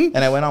 And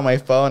I went on my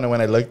phone, and when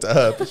I looked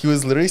up, he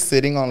was literally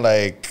sitting on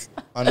my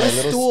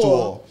little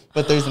stool.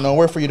 But there's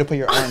nowhere for you to put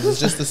your arms. It's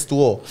just a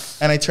stool.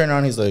 And I turned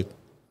around, he's like,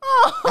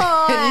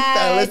 and he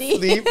fell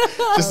asleep,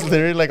 just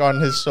literally like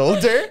on his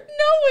shoulder.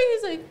 No way.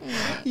 He's like,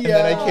 And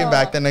then I came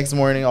back the next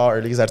morning all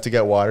early because I had to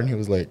get water, and he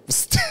was like,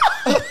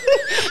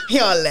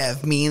 Y'all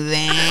left me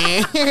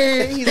there.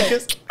 He's like,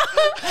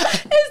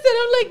 Instead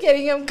of like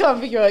getting him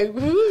comfy, you're like,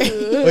 ooh.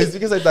 Well, it's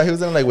because I thought he was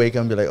gonna like wake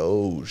up and be like,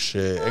 oh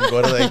shit, and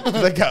go to like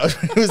the couch.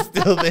 He was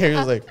still there. He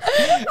was like,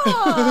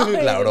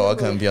 Laura, I'll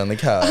come be on the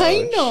couch.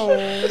 I know.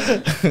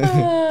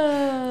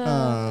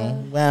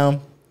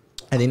 Well,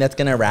 I think that's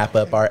gonna wrap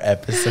up our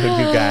episode,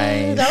 you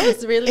guys. That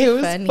was really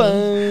funny.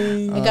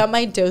 Fun. I got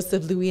my dose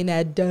of Louie and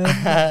Adam.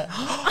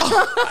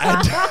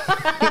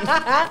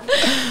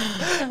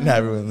 Now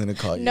everyone's gonna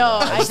call you. No,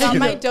 that. I got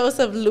my dose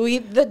of Louie,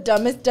 the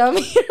dumbest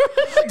dummy.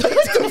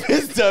 The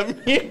dumbest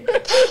dummy.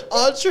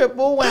 All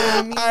triple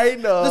whammy. I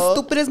know. The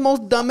stupidest,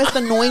 most dumbest,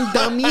 annoying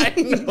dummy. I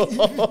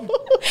know.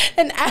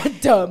 And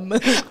Adam.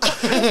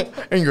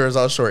 And yours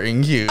all short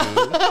and cute.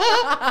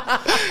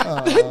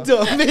 The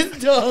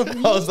dumbest dummy.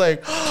 I was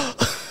like,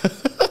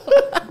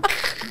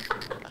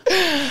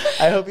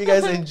 I hope you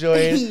guys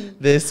enjoyed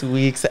this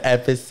week's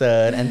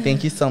episode, and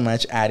thank you so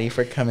much, Addie,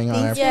 for coming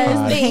on our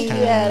podcast. Thank you,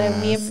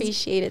 Adam. We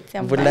appreciate it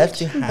so much. We'd love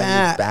to have you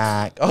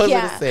back. I was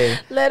gonna say,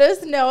 let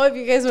us know if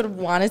you guys would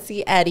want to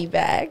see Addie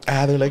back.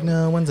 they're like,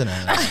 no, when's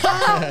enough?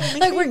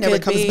 Like we're Never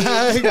good, comes babe.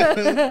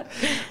 back.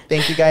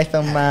 Thank you guys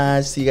so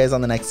much. See you guys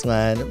on the next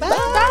one. Bye.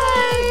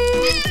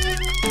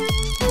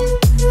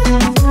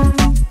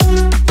 Bye.